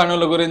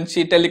 గనుల గురించి,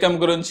 టెలికాం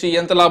గురించి,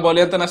 ఎంత లాభాలు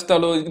ఎంత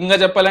నష్టాలు, ఇంకా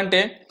చెప్పాలంటే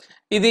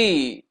ఇది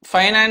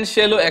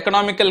ఫైనాన్షియల్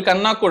ఎకనామికల్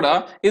కన్నా కూడా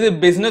ఇది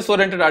బిజినెస్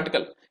ఓరియంటెడ్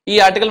ఆర్టికల్. ఈ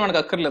ఆర్టికల్ మనకు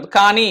అక్కర్లేదు,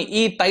 కానీ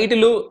ఈ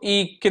టైటిల్ ఈ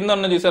కింద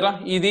ఉన్న చూసారా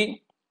ఇది,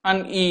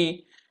 అండ్ ఈ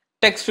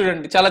టెక్స్ట్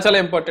చూడండి, చాలా చాలా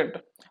ఇంపార్టెంట్.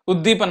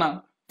 ఉద్దీపన,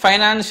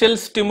 ఫైనాన్షియల్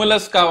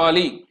స్టిమ్యులస్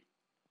కావాలి.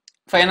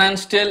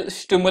 ఫైనాన్షియల్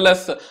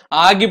స్టిమ్యులస్,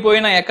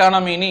 ఆగిపోయిన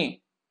ఎకానమీని,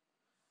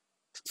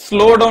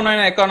 స్లో డౌన్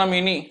అయిన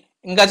ఎకానమీని,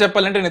 ఇంకా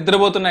చెప్పాలంటే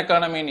నిద్రపోతున్న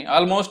ఎకానమీని,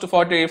 ఆల్మోస్ట్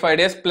 45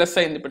 days ప్లస్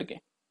అయింది ఇప్పటికి.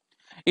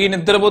 ఈ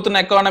నిద్రపోతున్న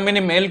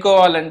ఎకానమీని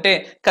మేల్కోవాలంటే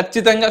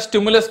ఖచ్చితంగా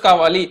స్టిమ్యులస్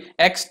కావాలి.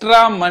 ఎక్స్ట్రా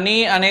మనీ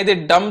అనేది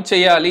డంప్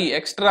చేయాలి.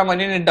 ఎక్స్ట్రా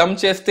మనీని డంప్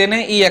చేస్తేనే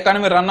ఈ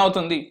ఎకానమీ రన్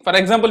అవుతుంది. ఫర్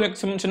ఎగ్జాంపుల్ మీకు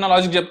చిన్న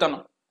లాజిక్ చెప్తాను.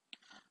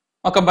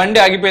 ఒక బండి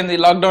ఆగిపోయింది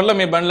లాక్డౌన్ లో,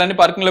 మీ బండ్లన్నీ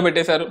పార్కింగ్ లో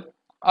పెట్టేశారు.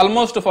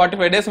 ఆల్మోస్ట్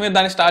 45 days మీరు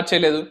దాన్ని స్టార్ట్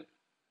చేయలేదు.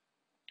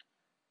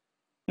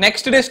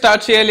 నెక్స్ట్ డే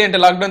స్టార్ట్ చేయాలి అంటే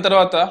లాక్డౌన్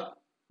తర్వాత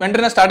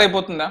వెంటనే స్టార్ట్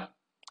అయిపోతుందా?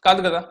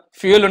 కాదు కదా.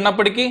 ఫ్యూయల్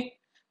ఉన్నప్పటికీ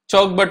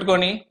చౌక్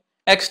పట్టుకొని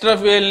ఎక్స్ట్రా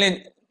ఫ్యూయల్ని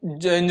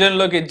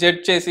ఇంజన్లోకి జెట్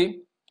చేసి,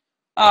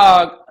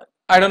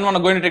 I don't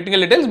want go in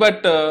technical details,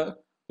 but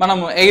మనం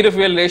ఎయిర్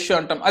ఫ్యూయల్ రేషియో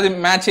అంటాం, అది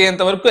మ్యాచ్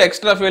అయ్యేంత వరకు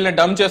ఎక్స్ట్రా ఫ్యూయల్ని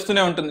డంప్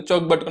చేస్తూనే ఉంటుంది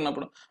చౌక్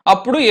పట్టుకున్నప్పుడు.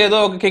 అప్పుడు ఏదో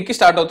ఒక కిక్కి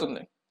స్టార్ట్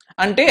అవుతుంది.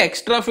 అంటే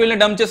ఎక్స్ట్రా ఫ్యూయల్ని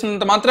డంప్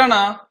చేసినంత మాత్రాన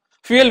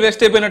ఫ్యూయల్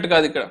వేస్ట్ అయిపోయినట్టు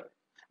కాదు, ఇక్కడ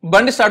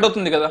బండి స్టార్ట్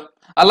అవుతుంది కదా.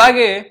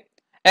 అలాగే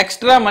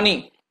extra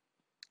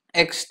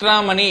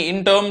money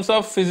in terms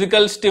of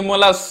physical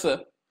stimulus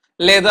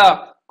లేదా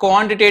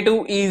క్వాంటిటేటివ్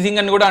ఈజింగ్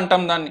అని కూడా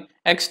అంటాం దాన్ని.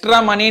 ఎక్స్ట్రా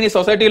మనీని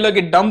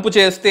సొసైటీలోకి డంప్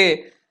చేస్తే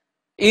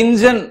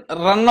ఇంజన్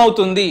రన్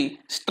అవుతుంది,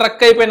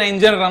 స్ట్రక్ అయిపోయిన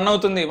ఇంజన్ రన్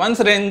అవుతుంది.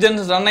 వన్స్ ఇంజన్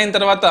రన్ అయిన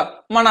తర్వాత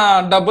మన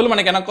డబ్బులు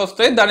మనకి వెనక్కి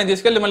వస్తాయి. దాన్ని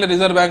తీసుకెళ్లి మళ్ళీ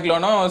రిజర్వ్ బ్యాంక్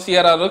లోనో,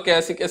 సిఆర్ఆర్,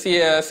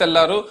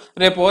 ఎస్ఎల్ఆర్,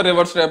 రేపో,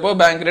 రివర్స్ రేపో,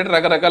 బ్యాంక్ రేట్,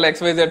 రకరకాల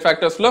XYZ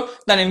ఫ్యాక్టర్స్ లో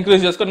దాన్ని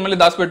ఇంక్రీజ్ చేసుకొని మళ్ళీ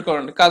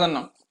దాచిపెట్టుకోండి,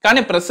 కాదన్నాం.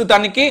 కానీ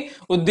ప్రస్తుతానికి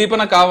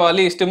ఉద్దీపన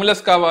కావాలి,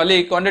 స్టిమ్యులస్ కావాలి,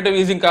 క్వాంటిటేటివ్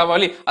ఈజింగ్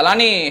కావాలి.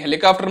 అలానే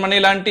హెలికాప్టర్ మనీ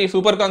లాంటి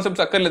సూపర్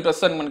కాన్సెప్ట్స్ అక్కర్లేదు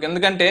ప్రస్తుతానికి మనకి.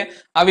 ఎందుకంటే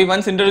అవి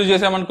వన్స్ ఇంట్రడ్యూస్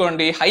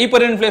చేసామనుకోండి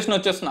హైపర్ ఇన్ఫ్లేషన్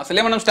వచ్చేస్తుంది.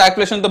 అసలే మనం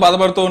స్టాగ్ఫ్లేషన్ తో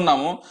బాధపడుతూ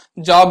ఉన్నాము.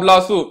 జాబ్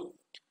లాస్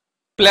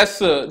ప్లస్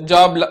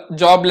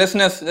జాబ్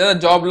లెస్నెస్ లేదా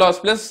జాబ్ లాస్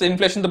ప్లస్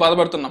ఇన్ఫ్లేషన్ తో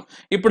బాధపడుతున్నాం.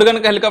 ఇప్పుడు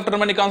కనుక హెలికాప్టర్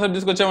మనీ కాన్సెప్ట్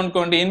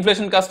తీసుకొచ్చామనుకోండి,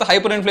 ఇన్ఫ్లేషన్ కాస్త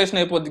హైపర్ ఇన్ఫ్లేషన్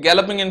అయిపోద్ది,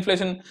 గ్యాలపింగ్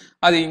ఇన్ఫ్లేషన్,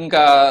 అది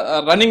ఇంకా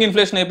రన్నింగ్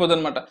ఇన్ఫ్లేషన్ అయిపోద్ది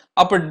అనమాట.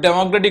 అప్పుడు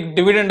డెమోక్రటిక్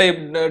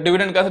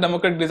డివిడెండ్ కాస్త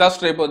డెమోక్రటిక్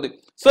డిజాస్టర్ అయిపోద్ది.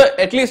 సో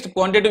అట్లీస్ట్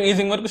క్వాంటిటేటివ్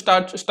ఈజింగ్ వరకు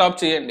స్టాప్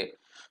చేయండి.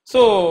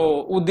 సో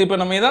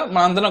ఉద్దీపన మీద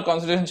మనందరం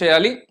కాన్సన్ట్రేషన్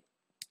చేయాలి.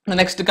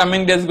 నెక్స్ట్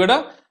కమింగ్ డేస్ కూడా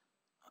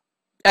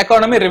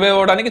ఎకానమీ రివైవ్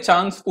అవడానికి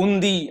ఛాన్స్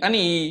ఉంది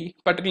అని ఈ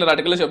పర్టికులర్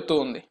ఆర్టికల్ చెప్తూ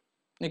ఉంది.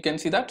 You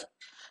can see that.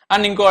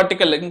 And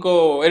ఇంకో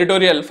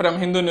editorial from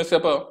Hindu news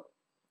paper,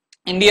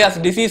 India's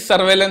disease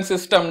surveillance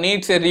system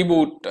needs a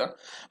reboot.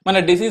 మన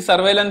డిసీజ్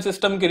సర్వేలెన్స్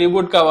సిస్టమ్ కి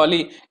రీబూట్ కావాలి.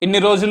 ఇన్ని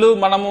రోజులు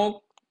మనము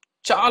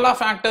చాలా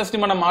ఫ్యాక్టర్స్ ని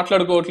మనం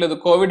మాట్లాడుకోవట్లేదు.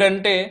 కోవిడ్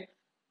అంటే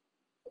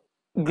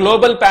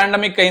గ్లోబల్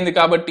పాండమిక్ అయింది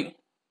కాబట్టి,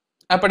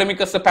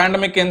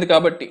 పాండమిక్ అయింది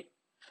కాబట్టి,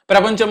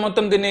 ప్రపంచం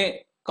మొత్తం దీన్ని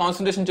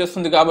కాన్సన్ట్రేషన్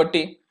చేస్తుంది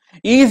కాబట్టి,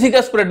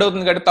 ఈజీగా స్ప్రెడ్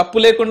అవుతుంది కాబట్టి, తప్పు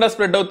లేకుండా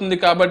స్ప్రెడ్ అవుతుంది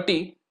కాబట్టి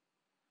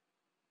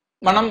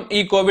మనం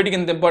ఈ కోవిడ్కి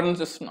ఇంత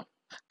ఇంపార్టెన్స్ ఇస్తున్నాం.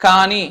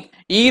 కానీ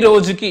ఈ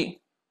రోజుకి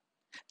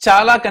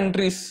చాలా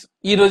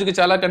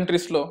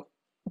కంట్రీస్లో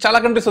చాలా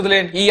కంట్రీస్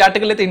వదిలేయండి, ఈ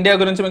ఆర్టికల్ అయితే ఇండియా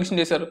గురించి మెన్షన్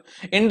చేశారు.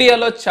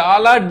 ఇండియాలో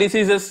చాలా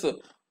డిసీజెస్,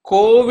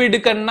 కోవిడ్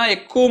కన్నా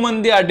ఎక్కువ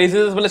మంది ఆ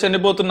డిసీజెస్ వల్ల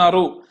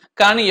చనిపోతున్నారు.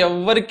 కానీ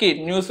ఎవరికి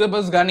న్యూస్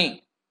పేపర్స్ కానీ,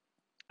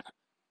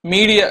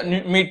 media,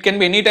 it can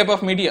be any type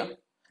of media,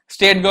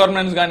 state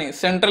governments కానీ,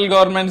 సెంట్రల్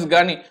గవర్నమెంట్స్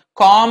కానీ,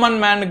 కామన్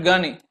మ్యాన్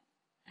కానీ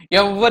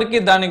ఎవరికి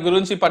దాని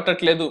గురించి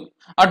పట్టట్లేదు.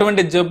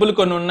 అటువంటి జబ్బులు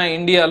కొన్ని ఉన్నాయి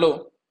ఇండియాలో.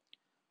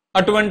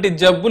 అటువంటి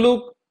జబ్బులు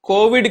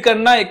కోవిడ్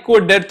కన్నా ఎక్కువ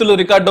డెత్లు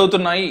రికార్డ్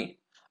అవుతున్నాయి.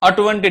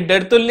 అటువంటి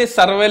డెత్ల్ని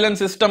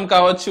సర్వేలెన్స్ సిస్టమ్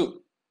కావచ్చు,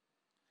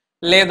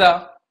 లేదా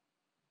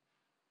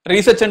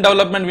రీసెర్చ్ అండ్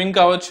డెవలప్మెంట్ వింగ్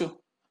కావచ్చు,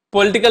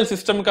 పొలిటికల్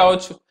సిస్టమ్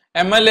కావచ్చు,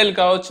 ఎమ్మెల్యేలు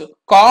కావచ్చు,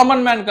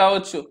 కామన్ మ్యాన్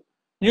కావచ్చు,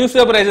 న్యూస్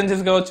పేపర్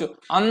ఏజెన్సీస్ కావచ్చు,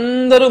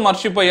 అందరూ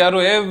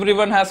మర్చిపోయారు.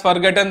 Everyone has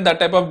forgotten the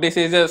type of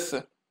diseases.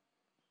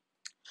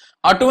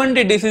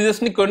 అటువంటి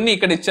డిసీజెస్ ని కొన్ని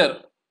ఇక్కడ ఇచ్చారు.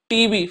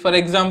 TB for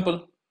example,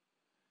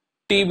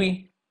 TB,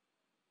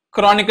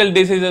 Chronicle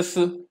diseases.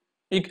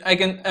 I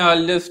can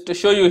just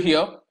show you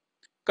here.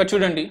 ఇక్కడ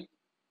చూడండి,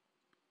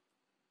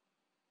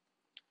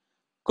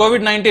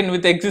 COVID-19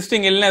 with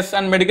existing illness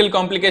and medical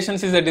complications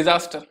is a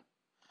disaster.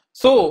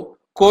 So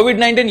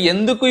COVID-19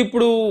 ఎందుకు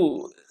ఇప్పుడు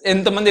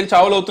ఎంతమంది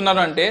చావులు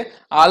అవుతున్నారు అంటే,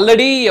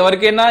 ఆల్రెడీ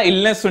ఎవరికైనా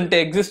ఇల్నెస్ ఉంటే,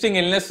 ఎగ్జిస్టింగ్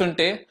ఇల్నెస్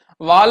ఉంటే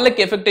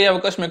వాళ్ళకి ఎఫెక్ట్ అయ్యే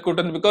అవకాశం ఎక్కువ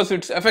ఉంటుంది. Because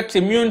its effects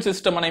immune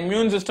system, మన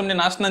ఇమ్యూన్ సిస్టమ్ని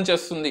నాశనం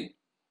చేస్తుంది.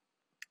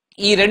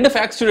 ఈ రెండు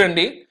ఫ్యాక్ట్స్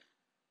చూడండి.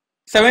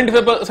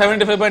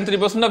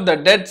 75.3% of the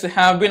deaths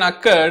have been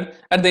occurred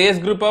at the age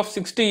group of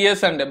 60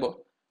 years and above.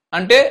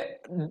 అంటే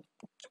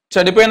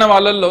చనిపోయిన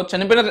వాళ్ళల్లో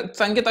చనిపోయిన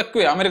సంఖ్య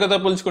తక్కువే అమెరికాతో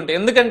పోల్చుకుంటే.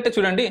 ఎందుకంటే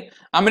చూడండి,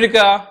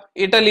 అమెరికా,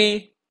 ఇటలీ,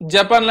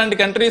 జపాన్ లాంటి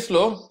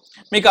కంట్రీస్లో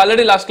మీకు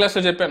ఆల్రెడీ లాస్ట్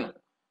క్లాస్లో చెప్పాను,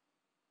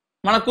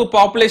 మనకు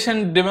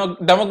పాపులేషన్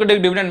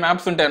డెమోక్రటిక్ డివిడెండ్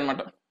మ్యాప్స్ ఉంటాయి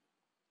అన్నమాట.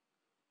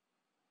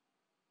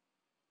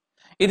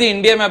 ఇది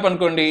ఇండియా మ్యాప్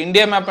అనుకోండి.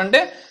 ఇండియా మ్యాప్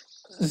అంటే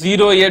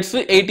 0 years,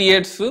 80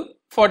 years,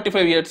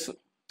 45 years,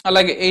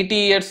 అలాగే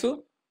 80 years,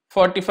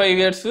 45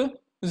 years,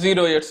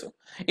 0 years.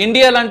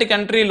 ఇండియా లాంటి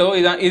కంట్రీలో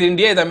ఇది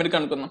ఇండియా, ఇది అమెరికా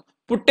అనుకుందాం.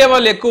 పుట్టే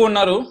వాళ్ళు ఎక్కువ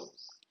ఉన్నారు,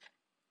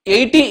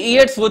 80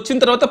 years వచ్చిన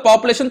తర్వాత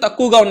పాపులేషన్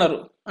తక్కువగా ఉన్నారు.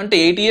 అంటే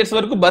 80 years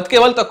వరకు బతికే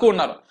వాళ్ళు తక్కువ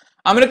ఉన్నారు.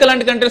 అమెరికా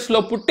లాంటి కంట్రీస్ లో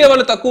పుట్టే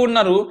వాళ్ళు తక్కువ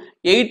ఉన్నారు,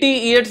 80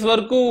 years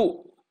వరకు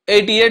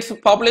 80 years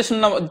పాపులేషన్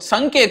ఉన్న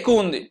సంఖ్య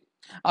ఎక్కువ ఉంది.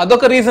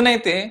 అదొక రీజన్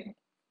అయితే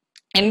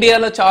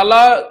ఇండియాలో చాలా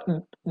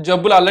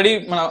జబ్బులు ఆల్రెడీ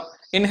మన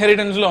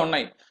ఇన్హెరిటెన్స్ లో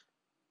ఉన్నాయి.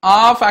 ఆ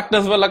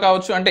ఫ్యాక్టర్స్ వల్ల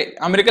కావచ్చు. అంటే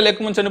అమెరికాలో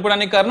ఎక్కువ మంది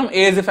చనిపోవడానికి కారణం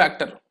ఏజ్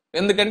ఫ్యాక్టర్.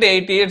 ఎందుకంటే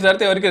 80 years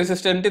దాటితే ఎవరికి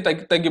రెసిస్టెంట్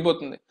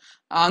తగ్గిపోతుంది.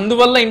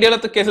 అందువల్ల ఇండియాలో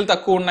కేసులు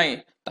తక్కువ ఉన్నాయి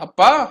తప్ప,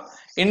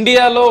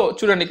 ఇండియాలో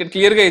చూడండి ఇక్కడ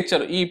క్లియర్ గా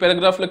ఇచ్చారు, ఈ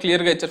పారాగ్రాఫ్ లో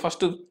క్లియర్ గా ఇచ్చారు,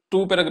 ఫస్ట్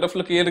 2 paragraphs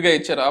లో క్లియర్ గా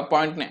ఇచ్చారు ఆ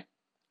పాయింట్ నే,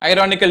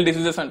 ఐరానికల్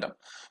డిసీజెస్ అంటాం.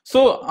 సో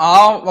ఆ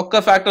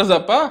ఒక్క ఫ్యాక్టర్స్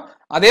తప్ప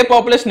అదే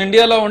పాపులేషన్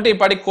ఇండియాలో ఉంటే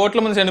ఇప్పటి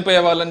కోట్ల మంది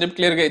చనిపోయే వాళ్ళని చెప్పి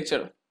క్లియర్ గా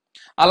ఇచ్చాడు.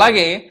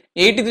 అలాగే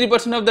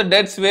 83% of the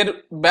deaths wear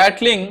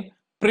battling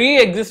pre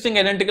existing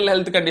identical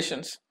health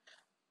conditions.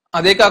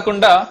 అదే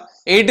కాకుండా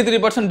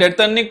 83%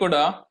 డెత్ అన్ని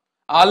కూడా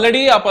ఆల్రెడీ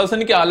ఆ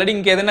పర్సన్ కి ఆల్రెడీ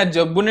ఇంకేదైనా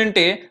జబ్బు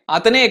నుంటే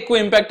అతనే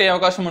ఎక్కువ ఇంపాక్ట్ అయ్యే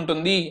అవకాశం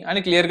ఉంటుంది అని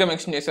క్లియర్ గా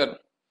మెన్షన్ చేశారు.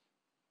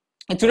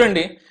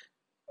 చూడండి,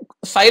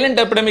 సైలెంట్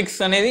ఎపిడమిక్స్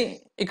అనేది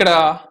ఇక్కడ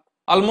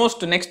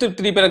ఆల్మోస్ట్ నెక్స్ట్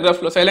 3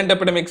 paragraphs లో సైలెంట్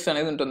ఎపిడమిక్స్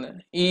అనేది ఉంటుంది.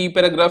 ఈ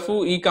పారాగ్రాఫ్,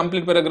 ఈ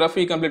కంప్లీట్ పారాగ్రాఫ్,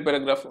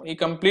 ఈ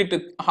complete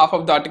half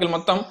of the article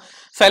మొత్తం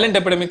సైలెంట్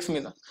ఎపిడమిక్స్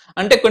మీద.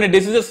 అంటే కొన్ని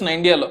డిసీజెస్ ఉన్నాయి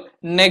ఇండియాలో,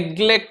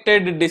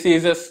 neglected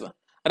diseases,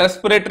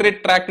 respiratory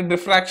tract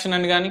diffraction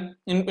అని కానీ,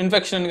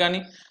 ఇన్ఫెక్షన్ అని కానీ,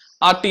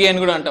 ఆర్టీఐ అని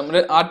కూడా అంటాం.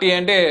 ఆర్టీఐ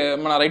అంటే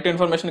మన రైట్ టు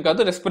ఇన్ఫర్మేషన్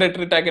కాదు,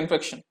 రెస్పిరేటరీ ట్రాక్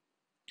ఇన్ఫెక్షన్.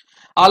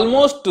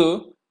 ఆల్మోస్ట్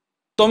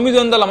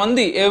 900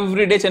 మంది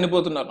ఎవ్రీడే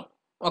చనిపోతున్నారు.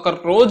 ఒక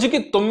రోజుకి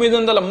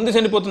 900 మంది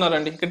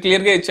చనిపోతున్నారండి. ఇక్కడ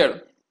క్లియర్ గా ఇచ్చాడు,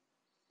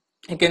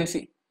 యూ కెన్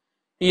సీ,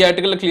 ఈ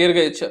ఆర్టికల్ క్లియర్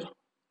గా ఇచ్చారు.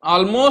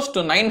 ఆల్మోస్ట్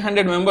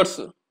 900 members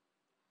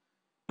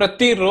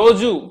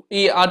ప్రతిరోజు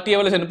ఈ ఆర్టీఐ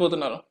వల్ల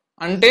చనిపోతున్నారు.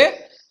 అంటే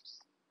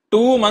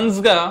 2 months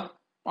గా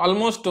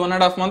ఆల్మోస్ట్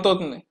 1.5 month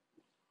అవుతుంది.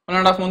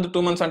 1.5 month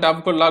 2 months అంటే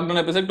అప్పుడు లాక్డౌన్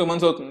అయిపోయి 2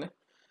 months అవుతుంది.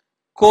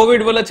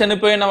 కోవిడ్ వల్ల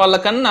చనిపోయిన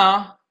వాళ్ళకన్నా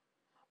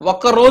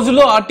ఒక్క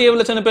రోజులో ఆర్టీఐ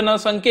వల్ల చనిపోయిన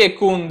సంఖ్య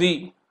ఎక్కువ ఉంది.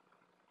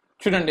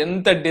 చూడండి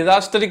ఎంత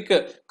డిజాస్టరిక్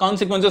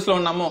కాన్సిక్వెన్సెస్ లో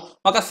ఉన్నామో.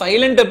 ఒక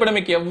సైలెంట్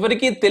ఎపిడమిక్,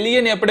 ఎవరికి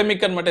తెలియని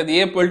ఎపిడమిక్ అనమాట. అది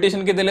ఏ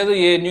పొలిటీషియన్ కి తెలియదు,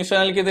 ఏ న్యూస్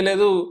ఛానల్ కి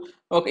తెలియదు,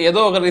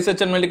 ఏదో ఒక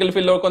రీసెర్చ్ అండ్ మెడికల్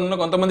ఫీల్డ్ లో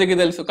కొంతమందికి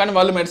తెలుసు, కానీ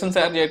వాళ్ళు మెడిసిన్స్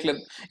తయారు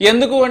చేయట్లేదు.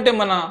 ఎందుకు అంటే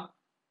మన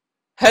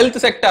health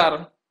sector,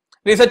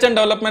 research and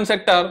development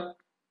sector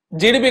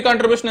GDP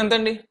contribution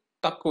ఎంతండి?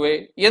 తక్కువే.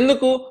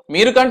 ఎందుకు?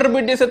 మీరు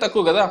కాంట్రిబ్యూట్ చేసే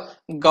తక్కువ కదా.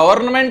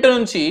 గవర్నమెంట్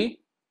నుంచి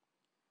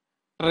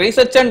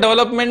రీసెర్చ్ అండ్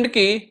డెవలప్మెంట్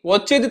కి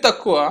వచ్చేది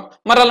తక్కువ,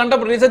 మరి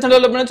అలాంటప్పుడు రీసెర్చ్ అండ్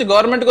డెవలప్మెంట్ నుంచి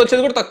గవర్నమెంట్ కి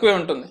వచ్చేది కూడా తక్కువే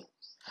ఉంటుంది.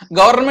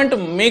 గవర్నమెంట్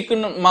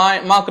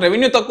మాకు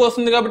రెవెన్యూ తక్కువ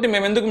వస్తుంది కాబట్టి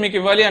మేము ఎందుకు మీకు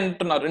ఇవ్వాలి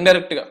అంటున్నారు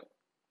ఇండైరెక్ట్ గా.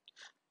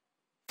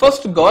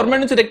 ఫస్ట్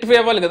గవర్నమెంట్ నుంచి రెక్టిఫై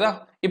అవ్వాలి కదా.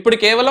 ఇప్పుడు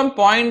కేవలం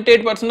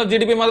 0.8% ఆఫ్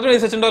జీడిపి మాత్రం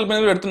రీసెర్చ్ అండ్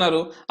డెవలప్మెంట్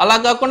పెడుతున్నారు. అలా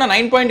కాకుండా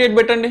 9.8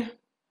 పెట్టండి,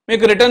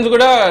 మీకు రిటర్న్స్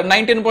కూడా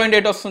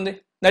 19.8 వస్తుంది.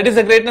 That is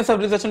the greatness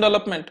of research and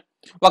development.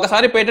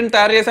 ఒకసారి పేటెంట్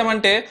తయారు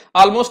చేసామంటే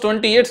ఆల్మోస్ట్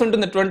 20 years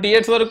ఉంటుంది. 20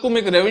 years వరకు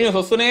మీకు రెవెన్యూస్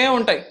వస్తూనే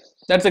ఉంటాయి.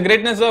 That's the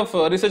greatness of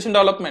research and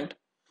development.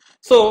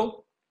 So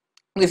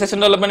research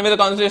and development మీద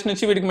కాన్సన్ట్రేషన్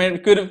ఇచ్చి వీటికి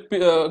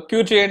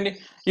క్యూర్ చేయండి.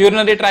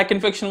 యూరినరీ ట్రాక్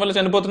ఇన్ఫెక్షన్ వల్ల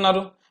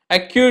చనిపోతున్నారు.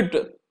 అక్యూట్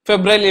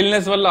ఫెబ్రైల్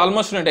ఇల్నెస్ వల్ల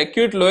almost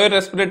acute lower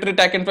respiratory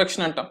tract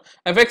infection అంటాం.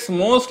 Effects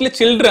mostly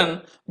children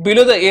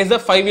below the age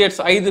of 5 years.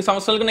 5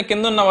 సంవత్సరాల కన్నా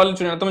కింద ఉన్న వాళ్ళు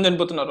చూడండి ఎంతమంది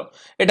చనిపోతున్నారు.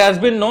 It has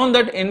been known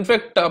that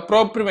infect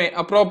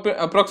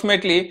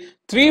approximately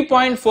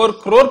 3.4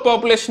 crore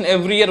population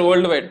every year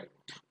world wide.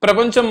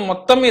 ప్రపంచం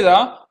మొత్తం మీద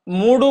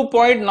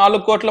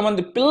 3.4 కోట్ల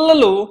మంది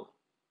పిల్లలు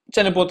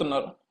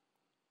చనిపోతున్నారు.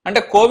 అంటే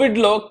కోవిడ్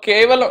లో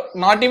కేవలం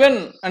నాట్ ఈవెన్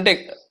అంటే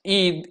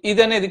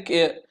ఇది అనేది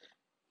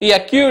ఈ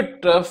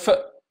అక్యూట్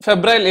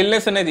ఫెబ్రైల్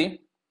ఇల్నెస్ అనేది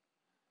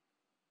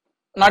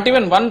నాట్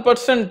ఈవెన్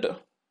 1%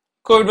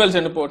 కోవిడ్ వల్ల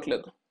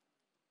చనిపోవట్లేదు.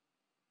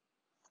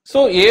 సో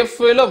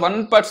ఏఫ్ఏలో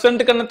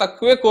 1% కన్నా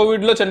తక్కువే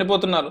కోవిడ్ లో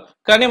చనిపోతున్నారు.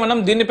 కానీ మనం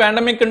దీన్ని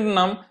పాండమిక్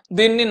అంటున్నాం,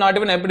 దీన్ని నాట్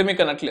ఈవెన్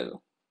ఎపిడమిక్ అనట్లేదు.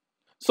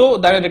 సో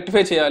దాన్ని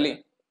రెక్టిఫై చేయాలి.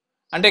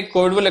 అంటే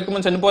కోవిడ్ వల్ల ఎక్కువ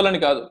మంది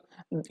చనిపోవాలని కాదు,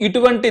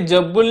 ఇటువంటి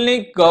జబ్బుల్ని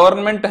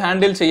గవర్నమెంట్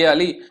హ్యాండిల్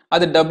చేయాలి.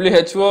 అది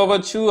WHO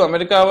అవ్వచ్చు,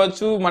 అమెరికా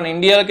అవ్వచ్చు, మన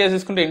ఇండియా కేసు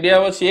తీసుకుంటే ఇండియా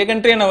అవ్వచ్చు, ఏ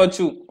కంట్రీ అయినా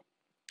అవ్వచ్చు.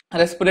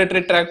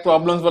 రెస్పిరేటరీ ట్రాక్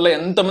ప్రాబ్లమ్స్ వల్ల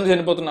ఎంతమంది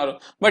చనిపోతున్నారు,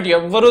 బట్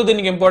ఎవ్వరూ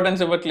దీనికి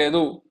ఇంపార్టెన్స్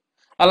ఇవ్వట్లేదు.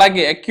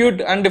 అలాగే అక్యూట్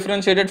అండ్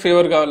డిఫరెన్షియేటెడ్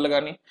ఫీవర్ కావాలి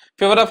కానీ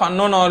ఫీవర్ ఆఫ్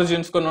అన్నోన్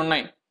ఆరిజిన్స్ కొన్ని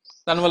ఉన్నాయి,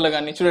 దానివల్ల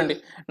కానీ చూడండి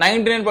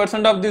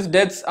 99% of this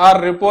deaths are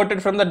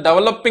reported from the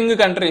developing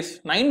countries.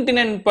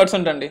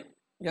 99% అండి,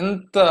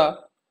 ఎంత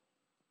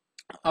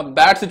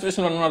బ్యాడ్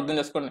సిచ్యువేషన్ ఉన్న అర్థం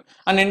చేసుకోండి.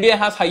 And India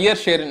has higher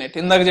share in it.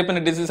 ఇందాక చెప్పిన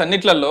డిసీజ్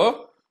అన్నిట్లలో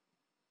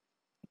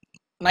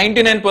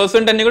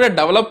 99% అన్ని కూడా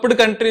డెవలప్డ్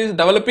కంట్రీస్,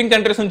 డెవలపింగ్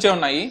కంట్రీస్ నుంచే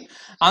ఉన్నాయి.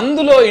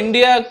 అందులో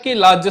ఇండియాకి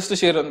లార్జెస్ట్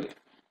షేర్ ఉంది.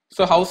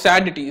 So how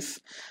sad it is.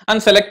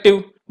 And selective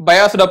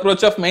biased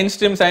approach of main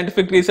stream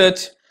scientific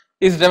research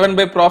is driven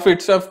by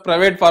profits of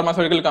private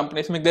pharmaceutical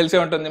companies. మీకు తెలిసే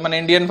ఉంటుంది, మన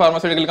ఇండియన్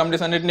ఫార్మాస్యూటికల్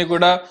కంపెనీస్ అన్నింటినీ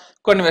కూడా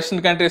కొన్ని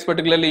western countries,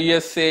 particularly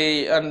USA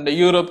and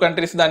Europe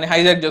countries దాన్ని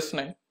hijack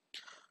చేస్తున్నాయి.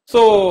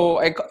 So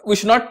we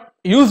should not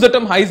use the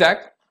term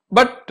hijack,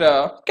 but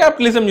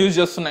capitalism use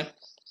చేస్తున్నాయి.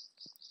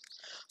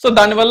 సో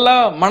దానివల్ల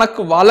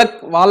మనకు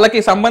వాళ్ళకి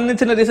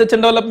సంబంధించిన రీసెర్చ్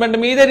అండ్ డెవలప్మెంట్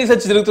మీదే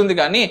రీసెర్చ్ జరుగుతుంది,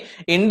 కానీ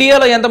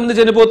ఇండియాలో ఎంతమంది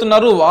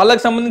చనిపోతున్నారు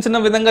వాళ్ళకి సంబంధించిన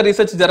విధంగా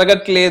రీసెర్చ్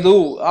జరగట్లేదు.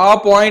 ఆ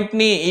పాయింట్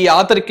ని ఈ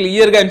ఆథర్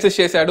క్లియర్ గా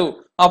ఇన్సిస్ట్ చేశాడు.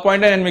 ఆ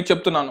పాయింట్ నేను మీకు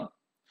చెప్తున్నాను.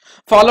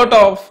 ఫాలోట్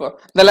of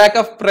the lack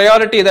of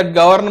priority that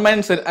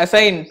governments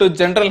assign to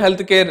general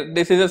health care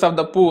diseases of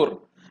the poor.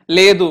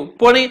 లేదు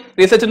పోనీ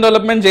రీసెర్చ్ అండ్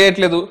డెవలప్మెంట్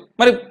చేయట్లేదు,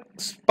 మరి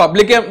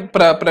పబ్లిక్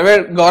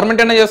ప్రైవేట్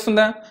గవర్నమెంట్ అయినా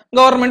చేస్తుందా?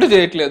 గవర్నమెంట్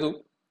చేయట్లేదు.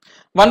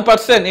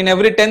 1% in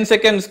every 10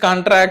 seconds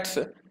contracts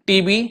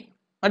TB,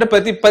 అంటే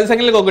ప్రతి 10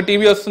 సెకండ్లకు ఒక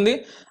టీబీ వస్తుంది.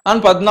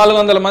 అండ్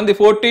 1400 మంది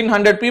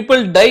 1400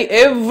 people die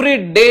every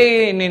day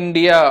in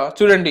India.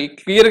 చూడండి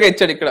క్లియర్ గా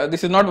ఇచ్చాడు ఇక్కడ.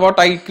 This is not what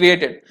I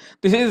created,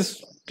 this is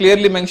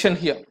clearly mention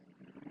here.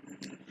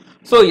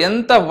 So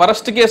ఎంత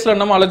వరస్ట్ కేసులో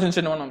ఉన్నామో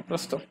ఆలోచించండి మనం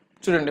ప్రస్తుతం.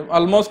 చూడండి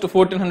ఆల్మోస్ట్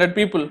 1400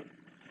 people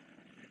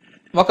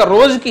ఒక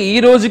రోజుకి. ఈ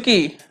రోజుకి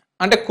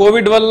అంటే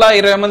కోవిడ్ వల్ల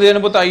 20 మంది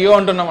చనిపోతే అయ్యో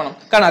అంటున్నాం మనం,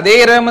 కానీ అదే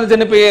 20 మంది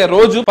చనిపోయే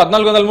రోజు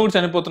 1400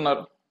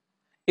 చనిపోతున్నారు.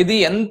 ఇది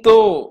ఎంతో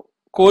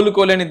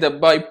కోలుకోలేని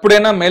దెబ్బ.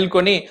 ఇప్పుడైనా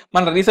మేల్కొని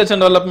మన రీసెర్చ్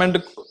అండ్ డెవలప్మెంట్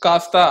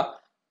కాస్త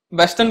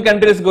వెస్టర్న్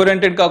కంట్రీస్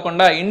ఓరియంటెడ్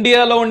కాకుండా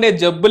ఇండియాలో ఉండే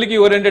జబ్బులకి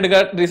ఓరియంటెడ్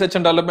గా రీసెర్చ్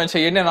అండ్ డెవలప్మెంట్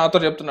చేయండి అని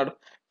ఆథర్ చెప్తున్నాడు.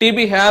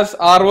 TB has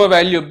RO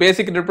value,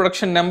 basic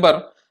reproduction number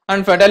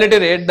and fatality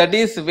rate that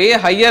is way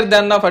higher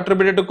than of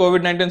attributed to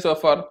COVID-19 so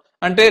far.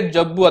 అంటే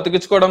జబ్బు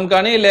అతికించుకోవడం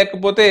కానీ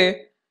లేకపోతే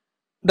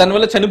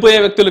దానివల్ల చనిపోయే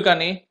వ్యక్తులు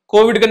కానీ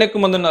కోవిడ్ కన్నా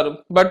ఎక్కువ మంది ఉన్నారు.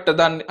 బట్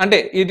దాన్ని అంటే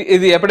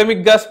ఇది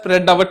ఎపిడమిక్ గా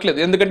స్ప్రెడ్ అవ్వట్లేదు,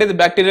 ఎందుకంటే ఇది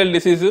బ్యాక్టీరియల్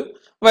డిసీజ్,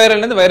 వైరల్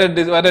అనేది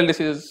వైరల్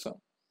డిసీజెస్.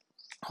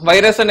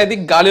 వైరస్ అనేది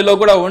గాలిలో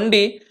కూడా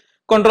ఉండి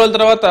కొన్ని రోజుల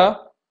తర్వాత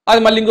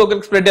అది మళ్ళీ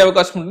ఇంకొకరికి స్ప్రెడ్ అయ్యే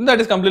అవకాశం ఉంటుంది.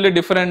 That is completely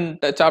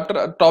different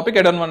topic.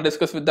 I don't want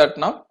discuss with that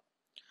now.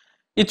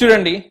 ఇది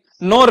చూడండి,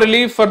 no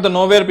relief for the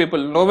nowhere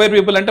people. Nowhere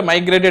people అంటే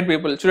మైగ్రేటెడ్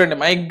పీపుల్. చూడండి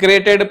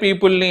మైగ్రేటెడ్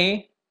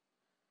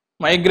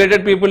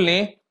పీపుల్ ని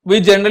we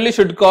generally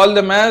should call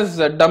them as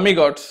dummy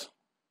gods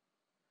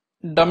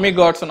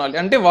అనాలి.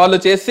 అంటే వాళ్ళు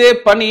చేసే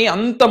పని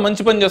అంత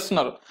మంచి పని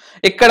చేస్తున్నారు.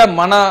 ఇక్కడ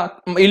మన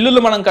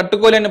ఇల్లులు మనం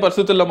కట్టుకోలేని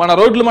పరిస్థితుల్లో, మన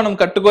రోడ్లు మనం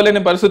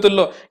కట్టుకోలేని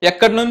పరిస్థితుల్లో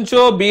ఎక్కడి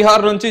నుంచో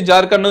బీహార్ నుంచి,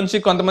 జార్ఖండ్ నుంచి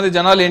కొంతమంది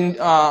జనాలు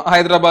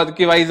హైదరాబాద్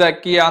కి, వైజాగ్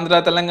కి, ఆంధ్ర,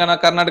 తెలంగాణ,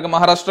 కర్ణాటక,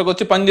 మహారాష్ట్రకు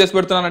వచ్చి పని చేసి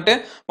పెడుతున్నారంటే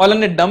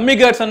వాళ్ళని డమ్మీ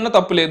గాడ్స్ అన్న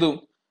తప్పులేదు.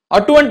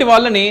 అటువంటి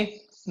వాళ్ళని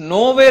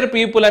నోవేర్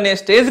పీపుల్ అనే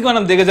స్టేజ్కి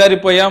మనం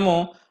దిగజారిపోయాము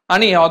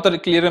అని ఆథర్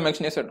క్లియర్గా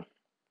మెన్షన్ చేశాడు.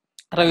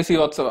 రవి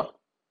శ్రీవాత్సవ.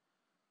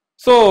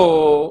 సో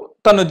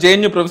తను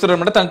JNU ప్రొఫెసర్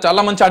అనమాట. తను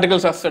చాలా మంచి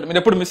ఆర్టికల్స్ రాస్తాడు, మీరు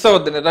ఎప్పుడు మిస్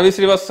అవ్వద్దు. రవి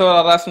శ్రీవాత్సవ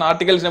రాసిన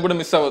ఆర్టికల్స్ ఎప్పుడు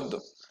మిస్ అవ్వద్దు,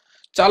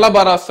 చాలా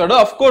బాగా రాస్తాడు.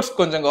 అఫ్ కోర్స్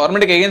కొంచెం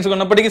గవర్నమెంట్కి అగేన్స్ట్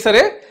ఉన్నప్పటికీ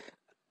సరే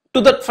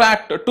to that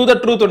fact, to the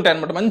truth ఉంటాయి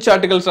అనమాట. మంచి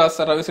ఆర్టికల్స్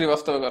రాస్తారు రవి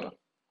శ్రీవాత్సవ గారు.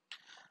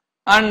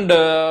 And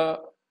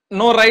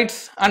no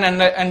rights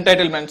and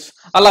entitlements.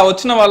 అలా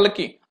వచ్చిన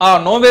వాళ్ళకి, ఆ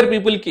నోవేర్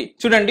పీపుల్ కి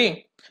చూడండి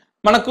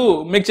మనకు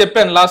మీకు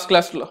చెప్పాను లాస్ట్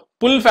క్లాస్లో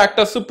పుల్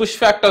ఫ్యాక్టర్స్ పుష్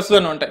ఫ్యాక్టర్స్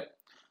అని ఉంటాయి.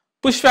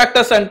 పుష్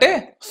ఫ్యాక్టర్స్ అంటే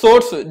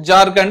సోర్స్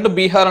జార్ఖండ్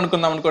బీహార్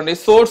అనుకుందాం అనుకోండి,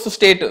 సోర్స్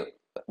స్టేట్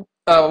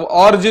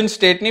ఆరిజిన్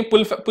స్టేట్ ని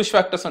పుష్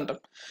ఫ్యాక్టర్స్ అంటాం.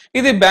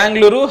 ఇది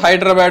బెంగళూరు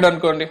హైదరాబాద్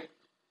అనుకోండి,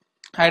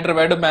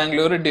 హైదరాబాద్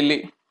బెంగళూరు ఢిల్లీ,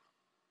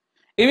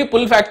 ఇవి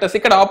పుల్ ఫ్యాక్టర్స్.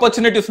 ఇక్కడ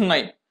ఆపర్చునిటీస్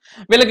ఉన్నాయి,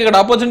 వీళ్ళకి ఇక్కడ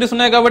ఆపర్చునిటీస్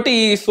ఉన్నాయి కాబట్టి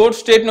ఈ సోర్స్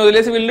స్టేట్ ని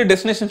వదిలేసి వీళ్ళు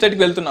డెస్టినేషన్ స్టేట్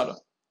కి వెళ్తున్నారు.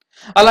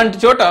 అలాంటి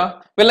చోట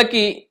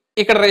వీళ్ళకి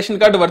ఇక్కడ రేషన్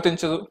కార్డు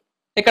వర్తించదు,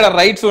 ఇక్కడ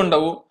రైట్స్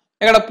ఉండవు,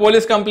 ఇక్కడ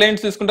పోలీస్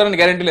కంప్లైంట్స్ తీసుకుంటారని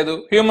గ్యారెంటీ లేదు,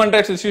 హ్యూమన్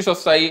రైట్స్ ఇష్యూస్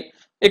వస్తాయి,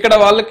 ఇక్కడ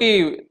వాళ్ళకి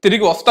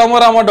తిరిగి వస్తామో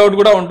రామో డౌట్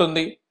కూడా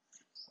ఉంటుంది,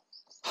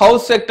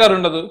 హౌస్ సెక్టర్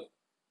ఉండదు,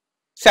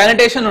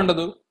 శానిటేషన్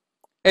ఉండదు,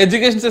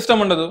 ఎడ్యుకేషన్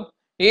సిస్టమ్ ఉండదు,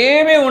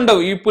 ఏమీ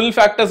ఉండవు ఈ పుల్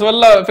ఫ్యాక్టర్స్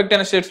వల్ల ఎఫెక్ట్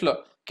అయిన స్టేట్స్ లో.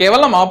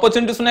 కేవలం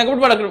ఆపర్చునిటీస్ ఉన్నాయి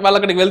కాబట్టి వాళ్ళు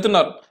అక్కడికి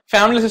వెళ్తున్నారు,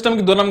 ఫ్యామిలీ సిస్టమ్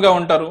కి దూరంగా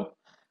ఉంటారు.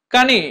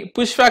 కానీ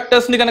పుష్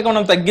ఫ్యాక్టర్స్ ని కనుక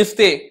మనం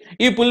తగ్గిస్తే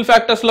ఈ పుల్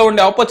ఫ్యాక్టర్స్ లో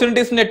ఉండే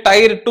ఆపర్చునిటీస్ ని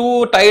టైర్ 2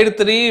 టైర్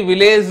 3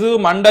 విలేజ్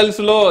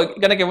మండల్స్ లో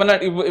కనుక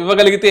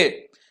ఇవ్వగలిగితే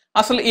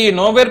అసలు ఈ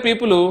నోవేర్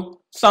పీపుల్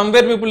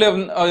సమ్వేర్ పీపుల్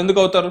ఎందుకు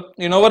అవుతారు?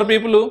 ఈ nowhere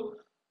people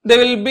they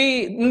will be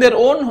in their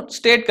own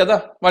state కదా.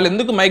 వాళ్ళు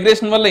ఎందుకు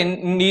మైగ్రేషన్ వల్ల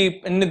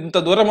ఇంత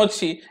దూరం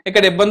వచ్చి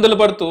ఇక్కడ ఇబ్బందులు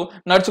పడుతూ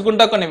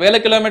నడుచుకుంటా కొన్ని వేల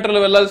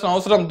కిలోమీటర్లు వెళ్లాల్సిన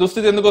అవసరం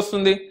దుస్థితి ఎందుకు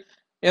వస్తుంది?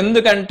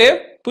 ఎందుకంటే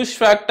పుష్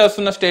ఫ్యాక్టర్స్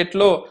ఉన్న స్టేట్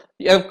లో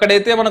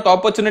ఎక్కడైతే మనకు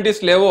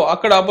ఆపర్చునిటీస్ లేవో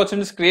అక్కడ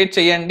ఆపర్చునిటీస్ క్రియేట్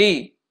చేయండి,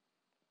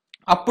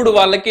 అప్పుడు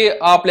వాళ్ళకి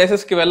ఆ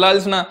ప్లేసెస్ కి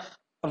వెళ్లాల్సిన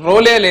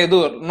రోలే లేదు.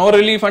 నో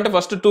రిలీఫ్ అంటే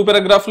ఫస్ట్ 2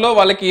 పారాగ్రాఫ్ లో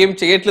వాళ్ళకి ఏం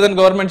చేయట్లేదని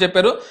గవర్నమెంట్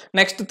చెప్పారు,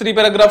 నెక్స్ట్ 3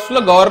 పారాగ్రాఫ్స్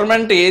లో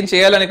గవర్నమెంట్ ఏం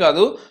చేయాలని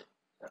కాదు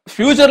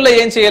ఫ్యూచర్ లో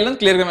ఏం చేయాలని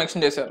క్లియర్ గా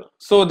మెన్షన్ చేశారు.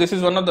 So this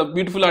is one of the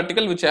beautiful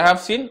article which I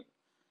have seen.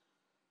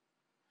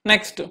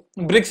 Next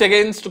bricks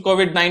against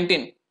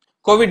COVID-19.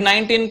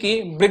 COVID-19 కి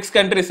bricks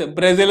countries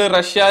Brazil,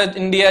 Russia,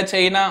 India,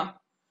 China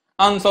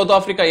and south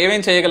Africa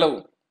ఏమేం చేయగలవు?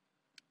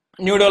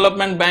 న్యూ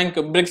డెవలప్మెంట్ బ్యాంక్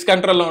బ్రిక్స్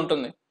కంట్రోల్లో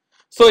ఉంటుంది.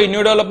 So ఈ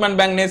new development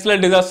bank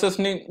natural disasters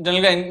ని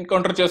general గా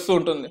encounter చేస్తూ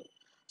ఉంటుంది.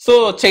 సో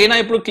చైనా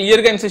ఇప్పుడు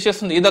క్లియర్ గా ఇన్సిస్ట్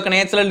చేస్తుంది, ఇది ఒక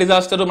నేచురల్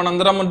డిజాస్టర్,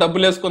 మనందరం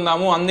డబ్బులు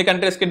వేసుకుందాము, అన్ని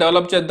కంట్రీస్ కి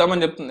డెవలప్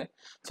చేద్దామని చెప్తుంది.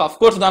 సో అఫ్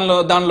కోర్స్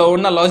దానిలో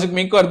ఉన్న లాజిక్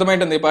మీకు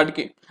అర్థమైంటుంది. ఈ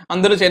పాటికి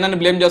అందరూ చైనాని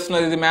బ్లేమ్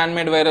చేస్తున్నారు, ఇది మ్యాన్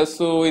మేడ్ వైరస్,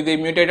 ఇది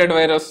మ్యూటేటెడ్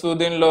వైరస్,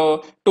 దీనిలో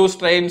 2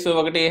 స్ట్రైన్స్,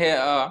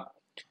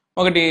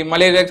 ఒకటి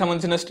మలేరియాకి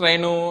సంబంధించిన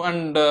స్ట్రైన్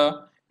అండ్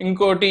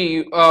ఇంకోటి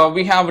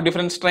we have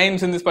different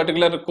strains in this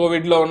particular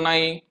Covid లో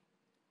ఉన్నాయి,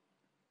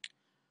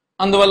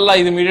 అందువల్ల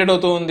ఇది మ్యూటేట్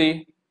అవుతూ ఉంది,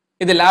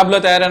 ఇది ల్యాబ్ లో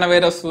తయారైన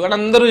వైరస్ అని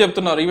అందరూ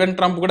చెప్తున్నారు. ఈవెన్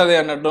ట్రంప్ కూడా అదే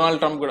అన్నారు,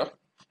 డొనాల్డ్ ట్రంప్ కూడా.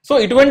 సో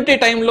ఇటువంటి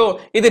టైంలో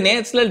ఇది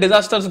నేచురల్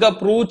డిజాస్టర్స్ గా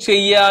ప్రూవ్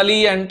చేయాలి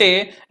అంటే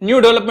న్యూ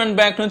డెవలప్మెంట్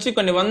బ్యాంక్ నుంచి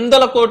కొన్ని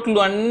 100 కోట్లు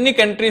అన్ని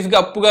కంట్రీస్ గా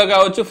అప్పుగా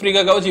కావచ్చు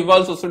ఫ్రీగా కావచ్చు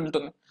ఇవ్వాల్సి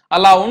వస్తుంటుంది.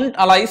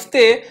 అలా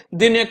ఇస్తే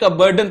దీని యొక్క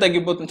బర్డెన్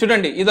తగ్గిపోతుంది.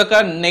 చూడండి, ఇదొక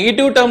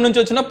నెగిటివ్ టర్మ్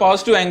నుంచి వచ్చిన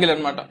పాజిటివ్ యాంగిల్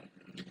అనమాట.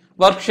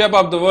 Work shop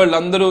of the world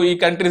అందరూ ఈ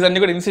కంట్రీస్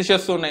అన్ని కూడా ఇన్సిస్ట్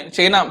చేస్తూ ఉన్నాయి,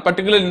 చైనా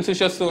పర్టికులర్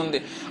ఇన్సిస్ట్ చేస్తూ ఉంది,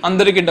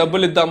 అందరికి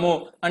డబ్బులు ఇద్దాము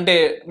అంటే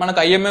మనకు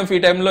ఐఎంఎఫ్ ఈ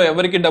టైంలో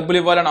ఎవరికి డబ్బులు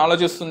ఇవ్వాలని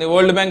ఆలోచిస్తుంది,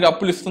 వరల్డ్ బ్యాంక్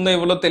అప్పులు ఇస్తుందో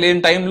ఇవ్వలో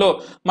తెలియని టైంలో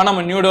మనం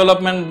న్యూ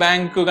డెవలప్మెంట్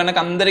బ్యాంక్ కనుక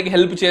అందరికి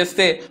హెల్ప్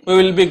చేస్తే we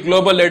will be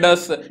global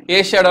leaders,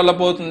 Asia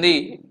develop అవుతుంది.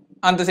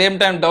 At the same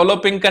time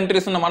developing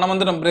countries ఉన్న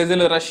మనమందరం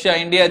Brazil, Russia,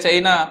 India,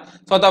 China,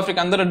 south Africa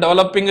అందరూ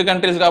డెవలపింగ్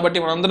కంట్రీస్ కాబట్టి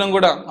మనందరం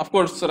కూడా అఫ్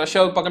కోర్స్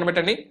రష్యా పక్కన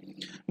పెట్టండి,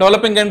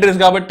 డెవలపింగ్ కంట్రీస్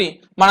కాబట్టి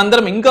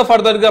మనందరం ఇంకా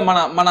ఫర్దర్ గా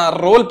మన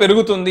రోల్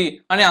పెరుగుతుంది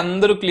అని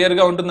అందరూ క్లియర్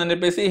గా ఉంటుందని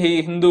చెప్పేసి ఈ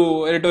హిందూ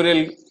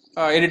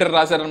ఎడిటర్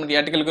రాశారన్నమాట ఈ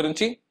ఆర్టికల్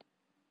గురించి.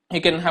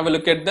 You can have a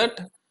look at that.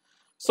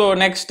 So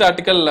next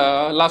article,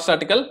 last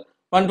article,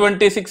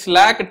 126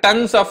 lakh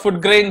tons of food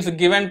grains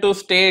given to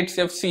states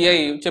FCI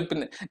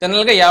చెప్పింది.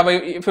 జనరల్ గా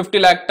 50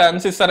 lakh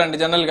tons ఇస్తారండి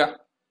జనరల్ గా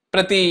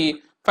ప్రతి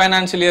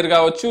ఫైనాన్షియల్ ఇయర్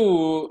కావచ్చు,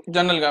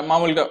 జనరల్ గా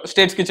మామూలుగా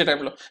స్టేట్స్ కి ఇచ్చే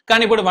టైంలో.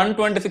 కానీ ఇప్పుడు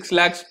 126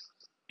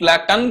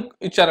 lakh ton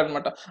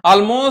ఇచ్చారనమాట,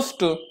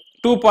 ఆల్మోస్ట్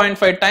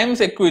 2.5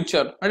 times ఎక్కువ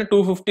ఇచ్చారు, అంటే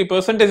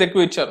 250%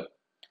 ఎక్కువ ఇచ్చారు.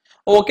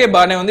 ఓకే,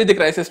 బానే ఉంది, ఇది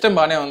క్రైసిస్ సిస్టమ్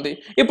బానే ఉంది,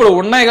 ఇప్పుడు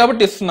ఉన్నాయి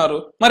కాబట్టి ఇస్తున్నారు.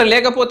 మరి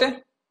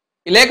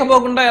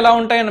లేకపోకుండా ఎలా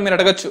ఉంటాయని మీరు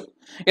అడగచ్చు.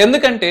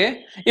 ఎందుకంటే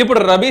ఇప్పుడు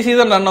రబీ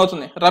సీజన్ రన్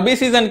అవుతుంది, రబీ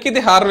సీజన్ కి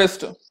ఇది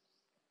హార్వెస్ట్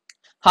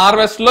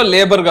లో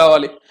లేబర్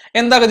కావాలి.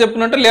 ఎందాక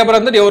చెప్పుకున్నట్టు లేబర్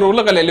అందరూ ఎవరు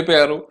ఊళ్ళో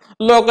వెళ్ళిపోయారు,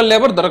 లోకల్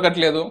లేబర్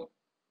దొరకట్లేదు,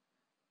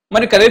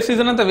 మరి ఖరీఫ్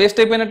సీజన్ అంతా వేస్ట్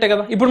అయిపోయినట్టే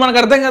కదా. ఇప్పుడు మనకు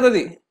అర్థం కదా,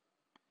 అది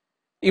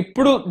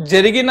ఇప్పుడు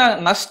జరిగిన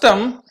నష్టం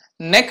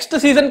నెక్స్ట్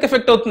సీజన్ కి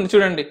ఎఫెక్ట్ అవుతుంది.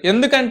 చూడండి,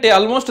 ఎందుకంటే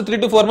ఆల్మోస్ట్ 3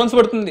 to 4 months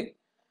పడుతుంది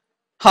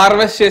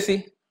హార్వెస్ట్ చేసి,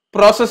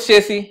 ప్రాసెస్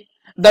చేసి,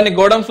 దాన్ని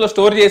గోడౌన్స్ లో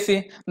స్టోర్ చేసి,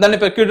 దాన్ని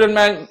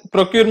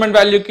ప్రొక్యూర్మెంట్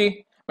వాల్యూకి,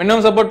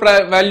 మినిమం సపోర్ట్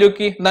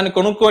వాల్యూకి దాన్ని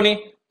కొనుక్కొని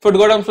ఫుడ్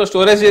గోడౌన్స్ లో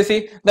స్టోరేజ్ చేసి,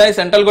 దాన్ని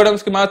సెంట్రల్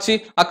గోడౌన్స్ కి మార్చి,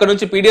 అక్కడ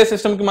నుంచి పీడిఎస్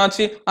సిస్టమ్ కి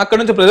మార్చి, అక్కడ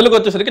నుంచి ప్రజలకు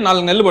వచ్చేసరికి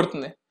 4 నెలలు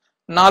పడుతుంది.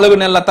 4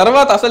 నెలల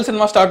తర్వాత అసలు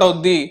సినిమా స్టార్ట్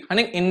అవుద్ది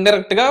అని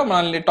ఇండైరెక్ట్ గా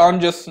మనల్ని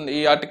టాన్ చేస్తుంది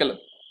ఈ ఆర్టికల్.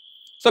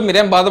 సో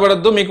మీరేం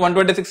బాధపడద్దు, మీకు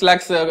 126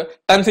 lakhs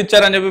tons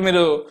ఇచ్చారని చెప్పి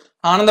మీరు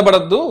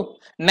ఆనందపడద్దు.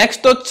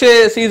 నెక్స్ట్ వచ్చే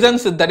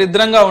సీజన్స్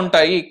దరిద్రంగా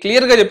ఉంటాయి,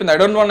 క్లియర్ గా చెప్పింది. I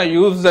don't want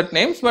use that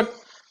names, but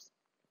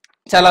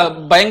చాలా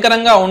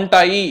భయంకరంగా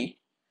ఉంటాయి.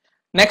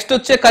 నెక్స్ట్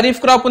వచ్చే ఖరీఫ్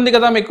క్రాప్ ఉంది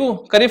కదా, మీకు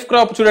ఖరీఫ్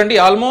క్రాప్ చూడండి,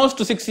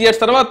 ఆల్మోస్ట్ 6 years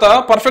తర్వాత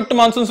పర్ఫెక్ట్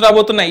మాన్సూన్స్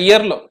రాబోతున్నాయి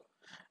ఇయర్ లో.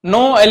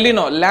 నో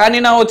ఎల్లినో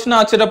లానినా వచ్చినా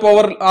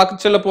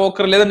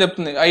ఆశ్చర్యపోకర్లేదని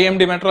చెప్తుంది.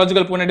 IMD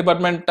meteorological Pune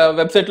department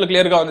website లో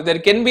క్లియర్ గా ఉంది. There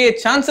can be A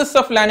chances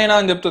of La Niña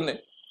అని చెప్తుంది.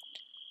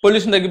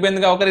 పొల్యూషన్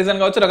తగ్గిపోయింది ఒక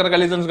రీజన్ కావచ్చు,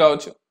 రకరకాల రీజన్స్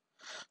కావచ్చు.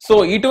 సో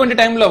ఇటువంటి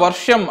టైంలో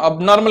వర్షం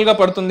అబ్నార్మల్ గా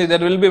పడుతుంది,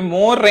 there will be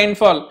more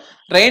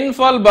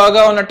rainfall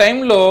బాగా ఉన్న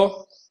టైంలో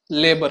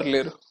లేబర్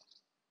లేరు.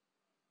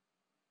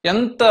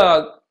 ఎంత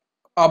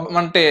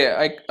అంటే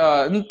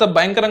ఎంత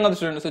భయంకరంగా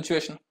చూడండి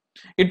సిచ్యువేషన్.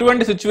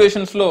 ఇటువంటి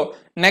సిచ్యువేషన్స్ లో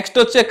నెక్స్ట్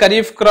వచ్చే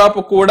ఖరీఫ్ క్రాప్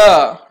కూడా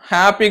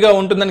హ్యాపీగా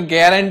ఉంటుందని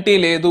గ్యారంటీ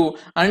లేదు.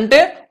 అంటే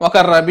ఒక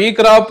రబీ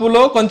క్రాప్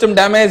లో కొంచెం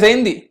డ్యామేజ్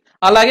అయింది,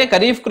 అలాగే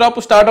ఖరీఫ్ క్రాప్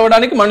స్టార్ట్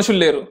అవ్వడానికి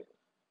మనుషులు లేరు.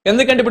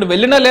 ఎందుకంటే ఇప్పుడు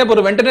వెళ్ళిన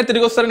లేబర్ వెంటనే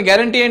తిరిగి వస్తారని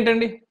గ్యారంటీ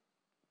ఏంటండి?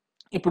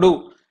 ఇప్పుడు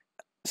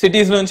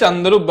సిటీస్ నుంచి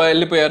అందరూ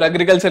వెళ్ళిపోయారు,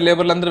 అగ్రికల్చర్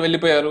లేబర్లు అందరూ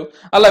వెళ్ళిపోయారు.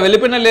 అలా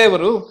వెళ్ళిపోయిన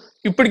లేబరు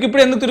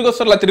ఇప్పటికిప్పుడు ఎందుకు తిరిగి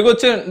వస్తారు? అలా తిరిగి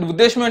వచ్చే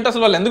ఉద్దేశం ఏంటి?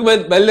 అసలు వాళ్ళు ఎందుకు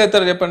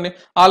బయలుదేరుతారు చెప్పండి?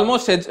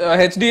 ఆల్మోస్ట్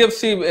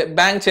హెచ్డిఎఫ్సి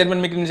బ్యాంక్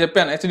చైర్మన్, మీకు నేను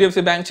చెప్పాను,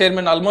 HDFC bank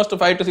chairman almost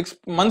 5 to 6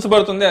 months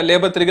పడుతుంది ఆ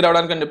లేబర్ తిరిగి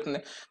రావడానికి అని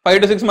చెప్తుంది. 5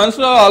 to 6 months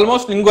లో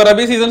ఆల్మోస్ట్ ఇంకో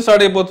రబీ సీజన్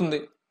స్టార్ట్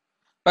అయిపోతుంది.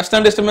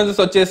 వెస్టర్న్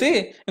డిస్టర్బెన్సెస్ వచ్చేసి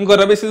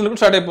ఇంకో రబీ సీజన్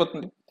కూడా స్టార్ట్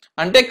అయిపోతుంది.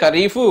 అంటే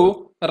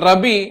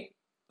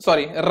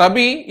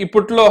రబీ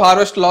ఇప్పట్లో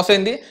హార్వెస్ట్ లాస్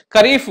అయింది,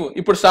 ఖరీఫ్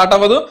ఇప్పుడు స్టార్ట్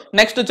అవ్వదు,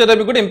 నెక్స్ట్ వచ్చే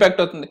రబీ కూడా ఇంపాక్ట్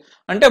అవుతుంది.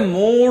 అంటే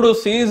 3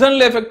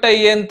 సీజన్లు ఎఫెక్ట్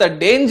అయ్యేంత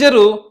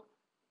డేంజరు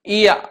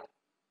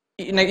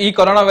ఈ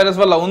కరోనా వైరస్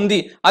వల్ల ఉంది,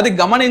 అది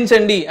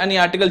గమనించండి అని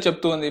ఆర్టికల్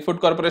చెప్తూ ఉంది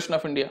food corporation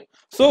of India.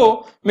 So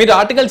మీరు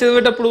ఆర్టికల్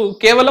చదివేటప్పుడు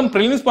కేవలం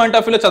ప్రిలిమ్స్ పాయింట్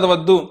ఆఫ్ వ్యూలో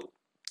చదవద్దు,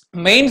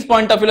 మెయిన్స్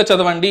పాయింట్ ఆఫ్ వ్యూలో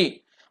చదవండి.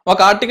 ఒక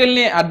ఆర్టికల్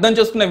ని అర్థం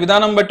చేసుకునే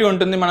విధానం బట్టి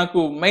ఉంటుంది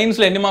మనకు మెయిన్స్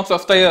లో ఎన్ని మార్క్స్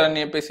వస్తాయో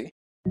అని చెప్పేసి.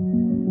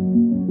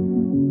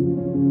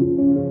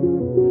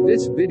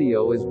 This video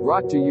is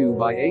brought to you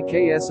by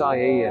AKS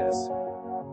IAS.